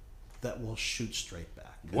free, that will shoot straight back?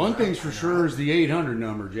 One thing's for sure is the 800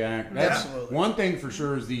 number, Jack. That's Absolutely. one thing for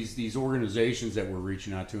sure is these organizations that we're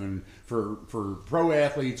reaching out to, and for pro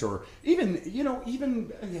athletes or even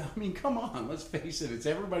I mean, come on, let's face it. It's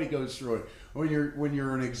everybody goes through it. When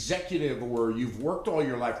you're an executive or you've worked all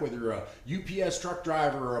your life, whether you're a UPS truck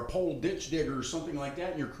driver or a pole ditch digger or something like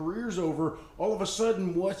that, and your career's over, all of a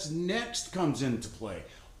sudden, what's next comes into play.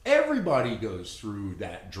 Everybody goes through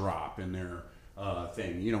that drop in their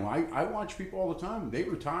thing. You know, I watch people all the time. They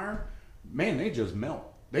retire, man, they just melt.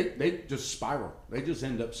 They just spiral. They just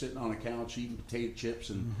end up sitting on a couch eating potato chips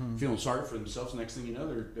and feeling sorry for themselves. Next thing you know,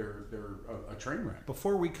 they're a train wreck.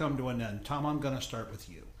 Before we come to an end, Tom, I'm going to start with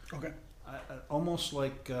you. Okay. Almost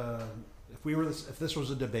like if this was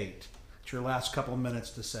a debate, it's your last couple of minutes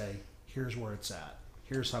to say, here's where it's at.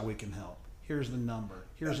 Here's how we can help. Here's the number.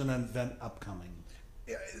 Here's an event upcoming.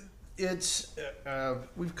 It's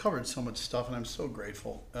we've covered so much stuff, and I'm so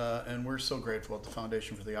grateful, and we're so grateful at the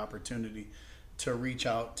foundation for the opportunity to reach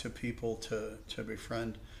out to people, to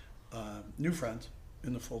befriend new friends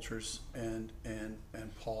in the Fulchers and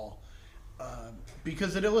Paul,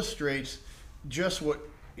 because it illustrates just what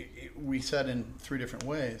we said in 3 different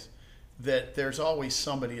ways, that there's always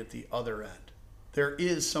somebody at the other end. There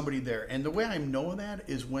is somebody there, and the way I know that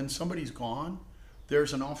is when somebody's gone,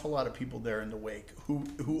 there's an awful lot of people there in the wake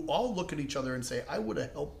who all look at each other and say, I would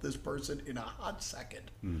have helped this person in a hot second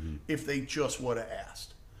if they just would have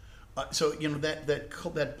asked. So, you know,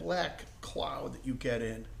 that black cloud that you get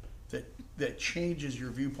in that changes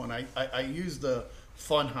your viewpoint. I use the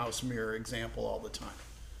funhouse mirror example all the time.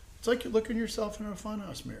 It's like you look at yourself in a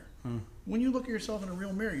funhouse mirror. When you look at yourself in a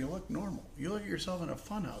real mirror, you look normal. You look at yourself in a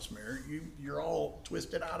funhouse mirror, you're all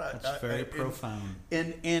twisted out of. That's very profound.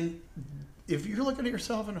 And if you're looking at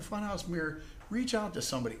yourself in a funhouse mirror, reach out to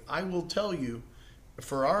somebody. I will tell you,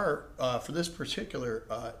 for this particular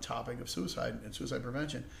topic of suicide and suicide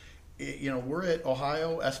prevention, we're at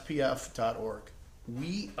OhioSPF.org.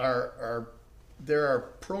 There are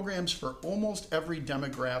programs for almost every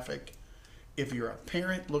demographic. If you're a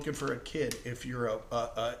parent looking for a kid, if you're a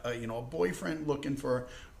boyfriend looking for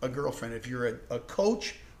a girlfriend, if you're a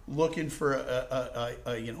coach looking for a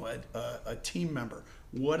team member,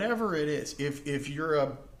 whatever it is, if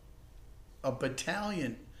you're a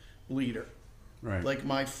battalion leader, Right. like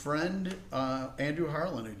my friend Andrew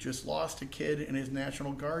Harlan, who just lost a kid in his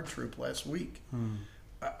National Guard troop last week.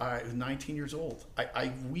 I was 19 years old.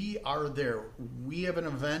 We are there. We have an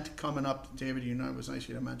event coming up, David. You know, it was nice of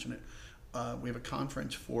you to mention it. We have a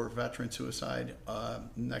conference for veteran suicide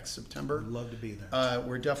next September. I'd love to be there.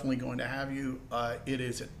 We're definitely going to have you. It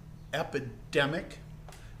is an epidemic,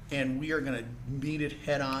 and we are going to meet it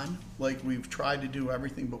head on, like we've tried to do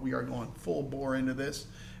everything, but we are going full bore into this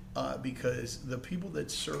because the people that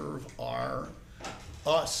serve are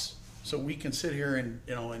us. So we can sit here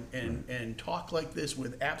and talk like this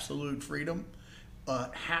with absolute freedom.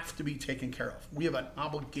 Have to be taken care of. We have an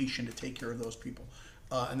obligation to take care of those people.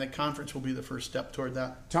 And the conference will be the first step toward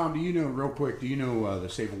that. Tom, do you know, real quick, the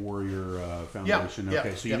Save a Warrior Foundation? Yeah,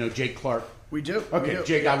 Okay, so yeah. you know Jake Clark? We do. Okay, we do.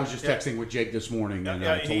 Jake, Yeah, I was just yeah. texting with Jake this morning. And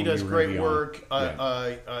I told he him does you were gonna great be on. work.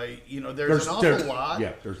 Yeah. There's an awful lot.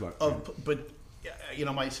 Yeah, there's a lot. Of, but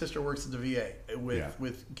my sister works at the VA Yeah.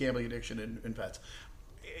 with gambling addiction and pets.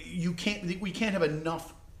 We can't have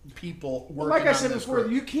enough people working. Well, like I on said this before,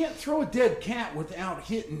 group. you can't throw a dead cat without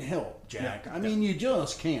hitting help, Jack. Yeah, I mean, you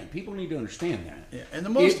just can't. People need to understand that. Yeah, and the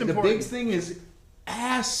most important, the big thing is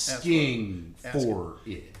asking for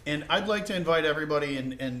it. And I'd like to invite everybody,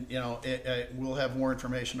 and we'll have more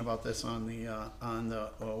information about this on the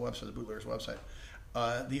website, the Bootleggers website.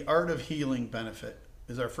 The Art of Healing benefit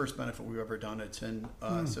is our first benefit we've ever done. It's in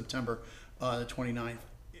September the 29th.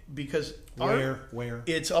 because Where?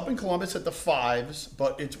 it's up in Columbus at the Fives,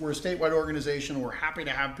 but we're a statewide organization. We're happy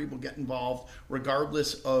to have people get involved,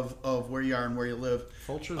 regardless of where you are and where you live.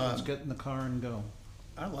 Fulchers, let's get in the car and go.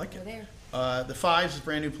 I like it. there. The Fives is a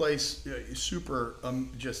brand new place, super,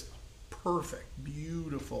 just perfect,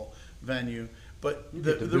 beautiful venue. But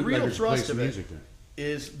the real thrust of it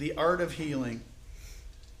is the art of healing,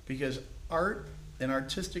 because art and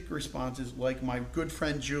artistic responses, like my good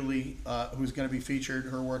friend Julie, who's going to be featured,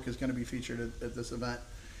 her work is going to be featured at this event.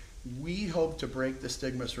 We hope to break the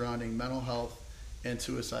stigma surrounding mental health and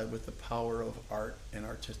suicide with the power of art and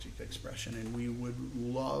artistic expression. And we would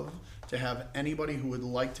love to have anybody who would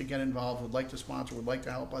like to get involved, would like to sponsor, would like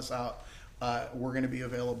to help us out. We're going to be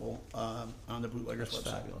available on the Bootleggers That's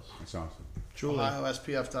website. fabulous. That's awesome. Julie,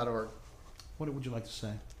 OSPF.org. what would you like to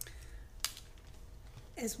say?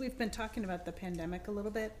 As we've been talking about the pandemic a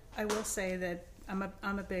little bit, I will say that I'm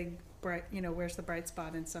a big bright, where's the bright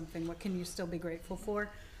spot in something? What can you still be grateful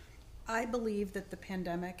for? I believe that the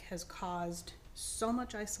pandemic has caused so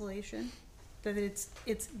much isolation that it's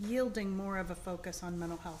yielding more of a focus on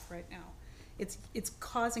mental health right now. It's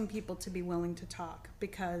causing people to be willing to talk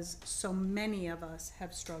because so many of us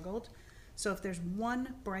have struggled. So if there's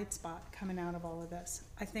one bright spot coming out of all of this,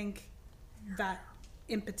 I think that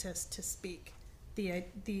impetus to speak,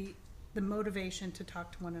 the motivation to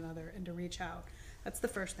talk to one another and to reach out. That's the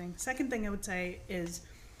first thing. Second thing I would say is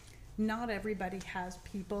not everybody has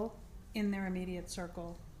people in their immediate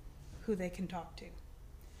circle who they can talk to,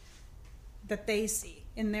 that they see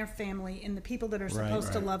in their family, in the people that are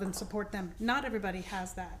supposed to love and support them. Not everybody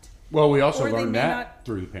has that. Well, we also Or they learned may that not-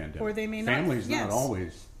 through the pandemic. or they may not- Family's not yes.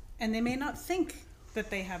 always. And they may not think that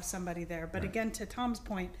they have somebody there. But again, to Tom's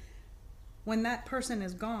point, when that person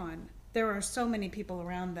is gone, there are so many people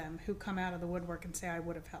around them who come out of the woodwork and say, I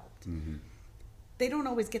would have helped. Mm-hmm. They don't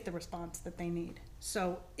always get the response that they need.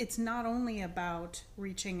 So it's not only about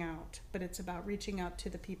reaching out, but it's about reaching out to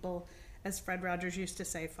the people, as Fred Rogers used to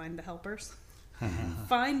say, find the helpers.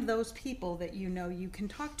 Find those people that you can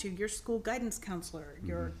talk to, your school guidance counselor,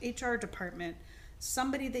 your HR department,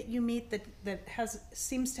 somebody that you meet that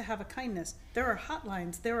seems to have a kindness. There are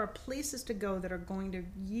hotlines, there are places to go that are going to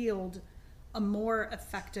yield a more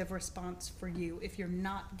effective response for you if you're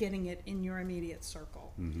not getting it in your immediate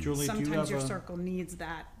circle. Julie, Sometimes your circle needs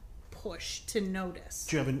that push to notice.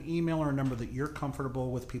 Do you have an email or a number that you're comfortable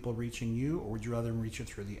with people reaching you, or would you rather them reach you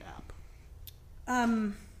through the app?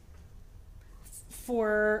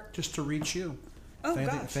 Just to reach you. Oh,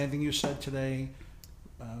 If anything you said today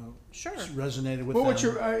Sure. resonated with Well, them. what's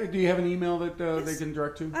your? Do you have an email that they Yes. can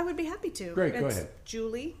direct to? I would be happy to. Great, go It's ahead.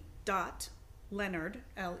 Julie.Leonard, Leonard,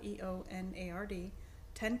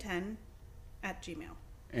 1010 @gmail.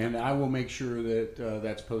 And I will make sure that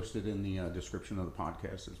that's posted in the description of the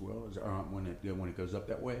podcast as well as when it goes up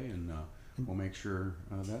that way, and we'll make sure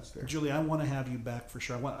that's there. Julie, I want to have you back for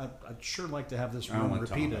sure. I'd sure like to have this I don't room want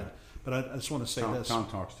Tom repeated, back. but I just want to say this. Tom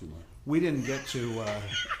talks too much. We didn't get to.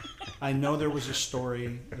 I know there was a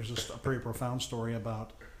story. There's a pretty profound story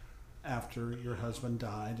about after your husband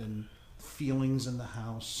died and feelings in the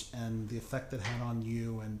house and the effect it had on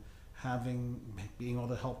you and being able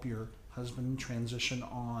to help your husband transition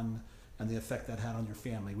on and the effect that had on your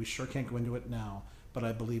family. We sure can't go into it now, but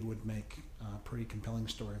I believe would make a pretty compelling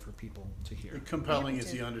story for people to hear. Compelling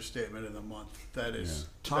is the understatement of the month. That is.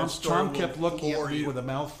 Tom that story Tom will kept looking floor at me you. with a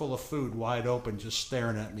mouthful of food wide open, just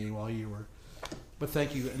staring at me while you were. But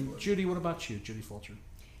thank you. And Judy, what about you, Judy Fulcher?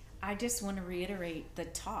 I just want to reiterate the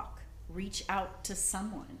talk. Reach out to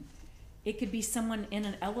someone. It could be someone in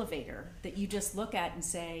an elevator that you just look at and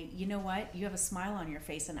say, you know what? You have a smile on your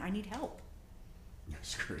face and I need help.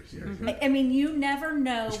 That's crazy. Mm-hmm. I mean, you never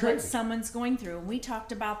know It's what crazy. someone's going through. And we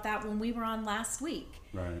talked about that when we were on last week.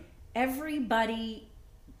 Right. Everybody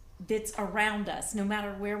that's around us, no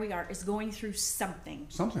matter where we are, is going through something.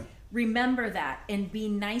 Something. Remember that and be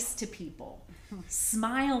nice to people.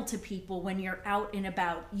 Smile to people when you're out and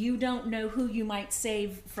about. You don't know who you might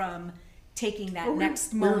save from taking that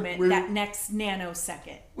next moment, that next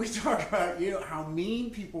nanosecond. We talk about how mean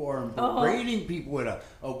people are and berating people at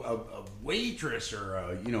a waitress or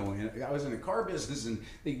I was in a car business and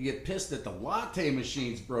they get pissed that the latte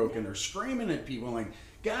machine's broken. They're screaming at people like,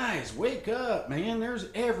 guys, wake up, man.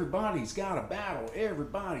 Everybody's got a battle.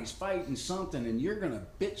 Everybody's fighting something and you're gonna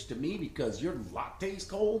bitch to me because your latte's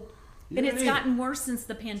cold. And it's gotten worse since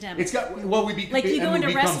the pandemic. You go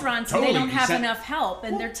into restaurants and they don't have enough. enough help,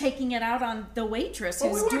 and they're taking it out on the waitress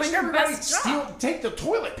who's doing her everybody best job. take the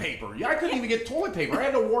toilet paper. I couldn't even get toilet paper. I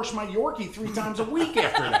had to wash my Yorkie 3 times a week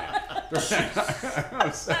after that.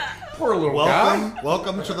 Poor little guy.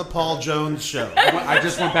 Welcome to the Paul Jones Show. I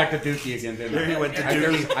just went back to Dookie again. Didn't There he went to I?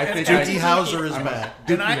 Dookie. I think Dookie Howser is back.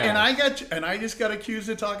 I just got accused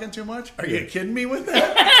of talking too much. Are you kidding me with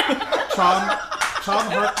that?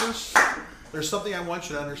 Tom Harkness, there's something I want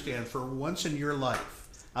you to understand. For once in your life,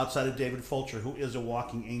 outside of David Fulcher, who is a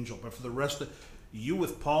walking angel, but for the rest of you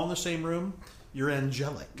with Paul in the same room, you're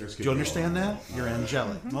angelic. Do you understand that? You're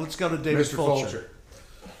angelic. Well, let's go to David Mr. Fulcher.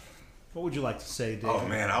 What would you like to say, David? Oh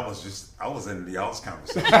man, I was in the y'all's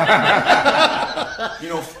conversation.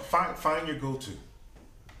 Find your go-to.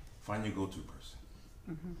 Find your go-to person.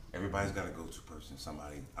 Everybody's got a go-to person,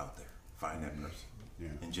 somebody out there. Find that person. Yeah.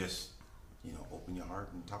 And just, open your heart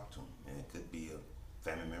and talk to them. And it could be a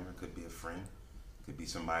family member, it could be a friend, it could be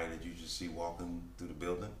somebody that you just see walking through the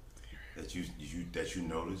building that you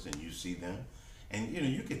notice and you see them. And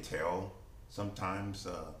you can tell sometimes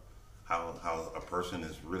how a person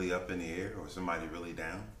is really up in the air or somebody really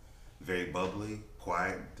down, very bubbly,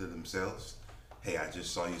 quiet to themselves. Hey, I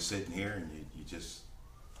just saw you sitting here, and you just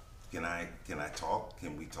can I talk?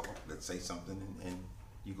 Can we talk? Let's say something, and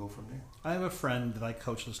you go from there. I have a friend that I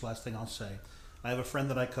coach. This last thing I'll say. I have a friend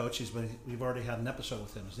that I coach. We've already had an episode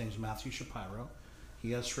with him. His name's Matthew Shapiro.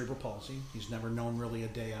 He has cerebral palsy. He's never known really a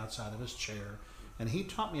day outside of his chair. And he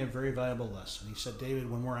taught me a very valuable lesson. He said,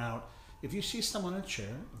 David, when we're out, if you see someone in a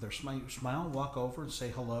chair, if they're smile, walk over and say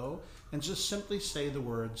hello, and just simply say the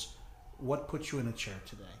words, what put you in a chair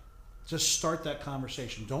today? Just start that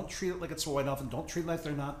conversation. Don't treat it like it's a white-off, and don't treat it like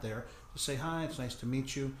they're not there. Just say, hi, it's nice to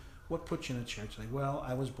meet you. What put you in a chair today? Well,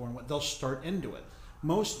 I was born. They'll start into it.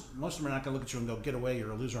 Most of them are not going to look at you and go, get away,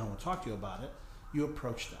 you're a loser, I don't want to talk to you about it. You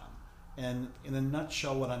approach them. And in a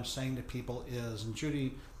nutshell, what I'm saying to people is, and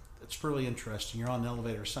Judy, it's really interesting. You're on an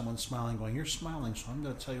elevator, someone's smiling, going, you're smiling, so I'm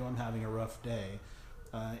going to tell you I'm having a rough day.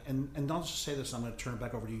 And I'll just say this, I'm going to turn it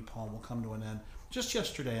back over to you, Paul, and we'll come to an end. Just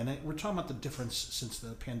yesterday, and we're talking about the difference since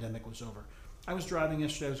the pandemic was over. I was driving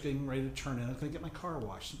yesterday, I was getting ready to turn in, I was going to get my car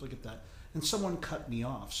washed, simply get that. And someone cut me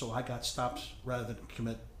off, so I got stopped rather than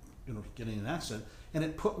getting an accident, and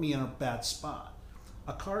it put me in a bad spot.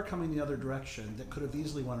 A car coming the other direction that could have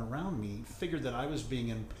easily went around me figured that I was being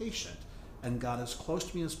impatient and got as close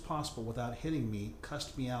to me as possible without hitting me,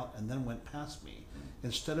 cussed me out, and then went past me.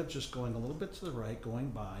 Instead of just going a little bit to the right, going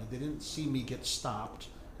by, they didn't see me get stopped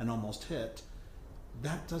and almost hit.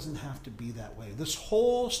 That doesn't have to be that way. This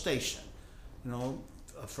whole station,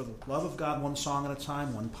 for the love of God, one song at a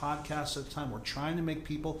time, one podcast at a time, we're trying to make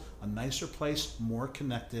people a nicer place, more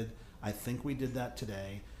connected. I think we did that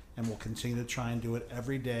today, and we'll continue to try and do it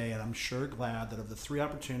every day. And I'm sure glad that of the 3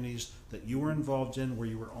 opportunities that you were involved in where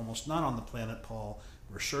you were almost not on the planet, Paul,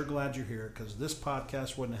 we're sure glad you're here, because this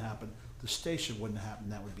podcast wouldn't have happened. The station wouldn't have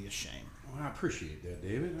happened. That would be a shame. Well, I appreciate that,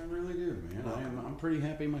 David. I really do, man. I'm pretty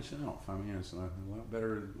happy myself. I mean, it's a lot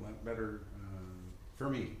better for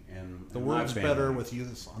me and the and world's my family. better with you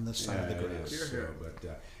on this side of the grass.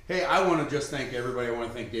 Hey, I want to just thank everybody. I want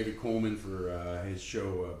to thank David Coleman for his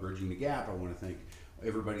show, Bridging the Gap. I want to thank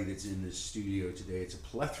everybody that's in this studio today. It's a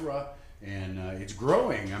plethora, and it's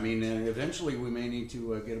growing. I mean, eventually we may need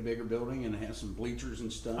to get a bigger building and have some bleachers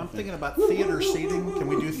and stuff. I'm thinking about theater seating. Can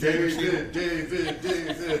we do theater seating?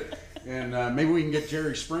 David. And maybe we can get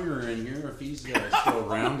Jerry Springer in here if he's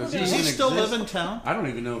still around. Does he still live in town? I don't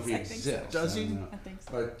even know if he exists. Does he? I think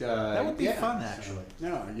so. But that would be fun, actually.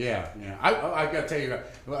 Yeah. I got to tell you,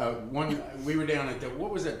 we were down at what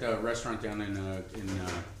was that restaurant down in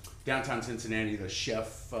downtown Cincinnati? The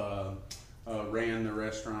chef ran the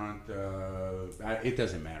restaurant. It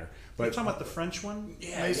doesn't matter. But You're talking about the French one?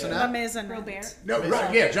 Yeah, Robert. No,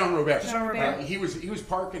 right, yeah, John Robert. Jean Robert. He was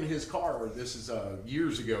parking his car. This is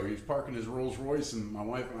years ago. He was parking his Rolls Royce, and my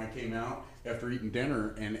wife and I came out after eating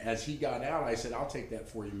dinner. And as he got out, I said, "I'll take that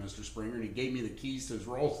for you, Mr. Springer." And he gave me the keys to his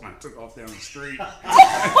Rolls, and I took off down the street.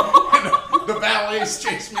 And the valets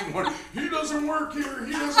chased me, going, "He doesn't work here.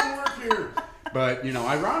 He doesn't work here." But,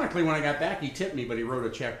 ironically, when I got back, he tipped me, but he wrote a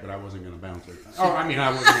check, but I wasn't going to bounce it. I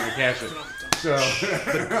wasn't going to cash it. So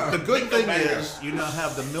the good thing is you now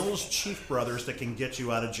have the Mills Chief brothers that can get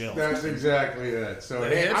you out of jail. That's exactly it. So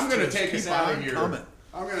I'm going to take us out of here.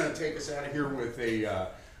 I'm going to take us out of here with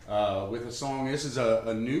a song. This is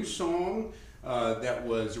a new song that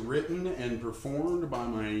was written and performed by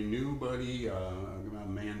my new buddy, a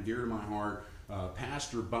man dear to my heart,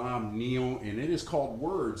 Pastor Bob Neal, and it is called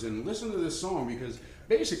Words. And listen to this song, because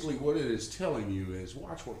basically what it is telling you is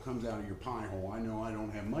watch what comes out of your pie hole. I know I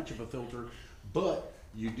don't have much of a filter, but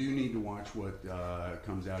you do need to watch what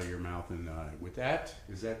comes out of your mouth. And with that,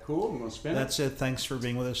 is that cool? I'm going to spin That's it. Thanks for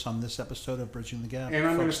being with us on this episode of Bridging the Gap. And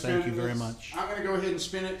I'm going to Folks, spin thank you very this. much. I'm going to go ahead and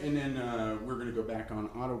spin it, and then we're going to go back on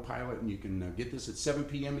autopilot, and you can get this at 7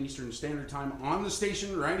 p.m. Eastern Standard Time on the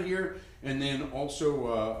station right here. And then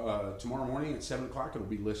also tomorrow morning at 7 o'clock, it'll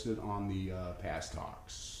be listed on the Past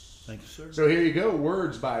Talks. Thank you, sir. So here you go.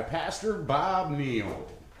 Words by Pastor Bob Neal.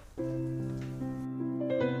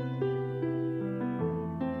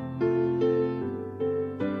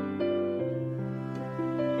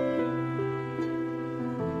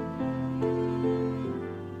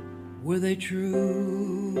 Were they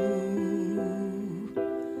true?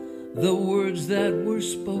 The words that were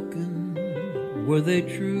spoken, were they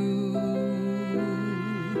true?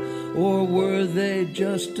 Or were they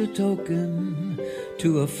just a token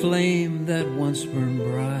to a flame that once burned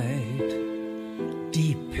bright,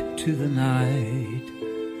 deep to the night,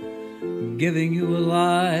 giving you a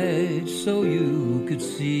light so you could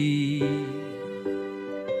see?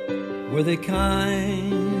 Were they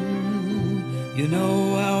kind? You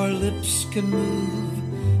know our lips can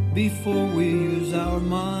move before we use our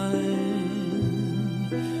mind.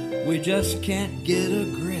 We just can't get a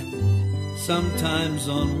grip sometimes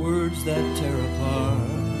on words that tear apart,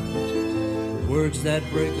 words that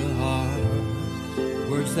break a heart,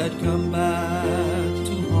 words that come back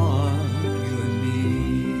to haunt you and me.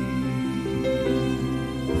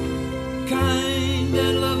 Kind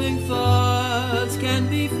and loving thoughts can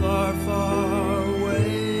be far, far away.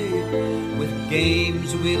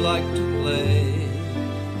 Games we like to play,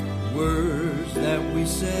 words that we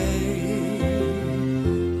say.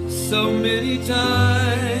 So many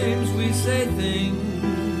times we say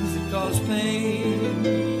things that cause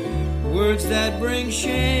pain, words that bring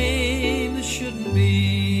shame that shouldn't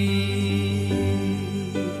be.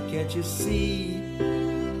 Can't you see?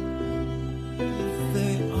 If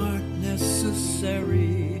they aren't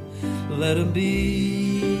necessary, let them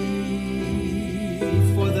be.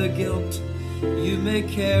 For the guilt you may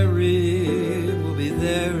carry will be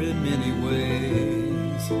there in many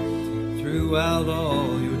ways throughout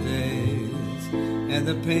all your days, and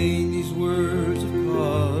the pain these words have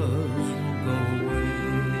caused will go away.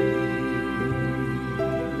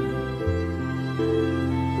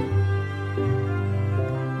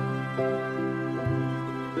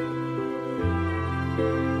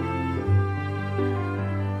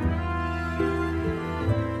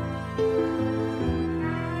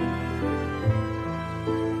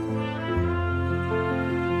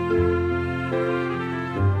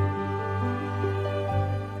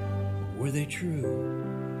 Were they true?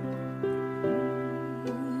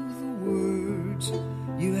 The words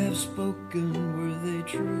you have spoken, were they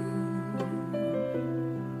true?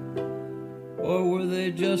 Or were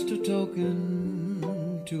they just a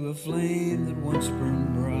token to a flame that once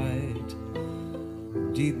burned bright,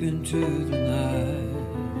 deep into the night,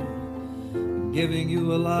 giving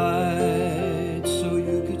you a light so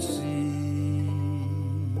you could see?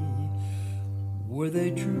 Were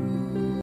they true?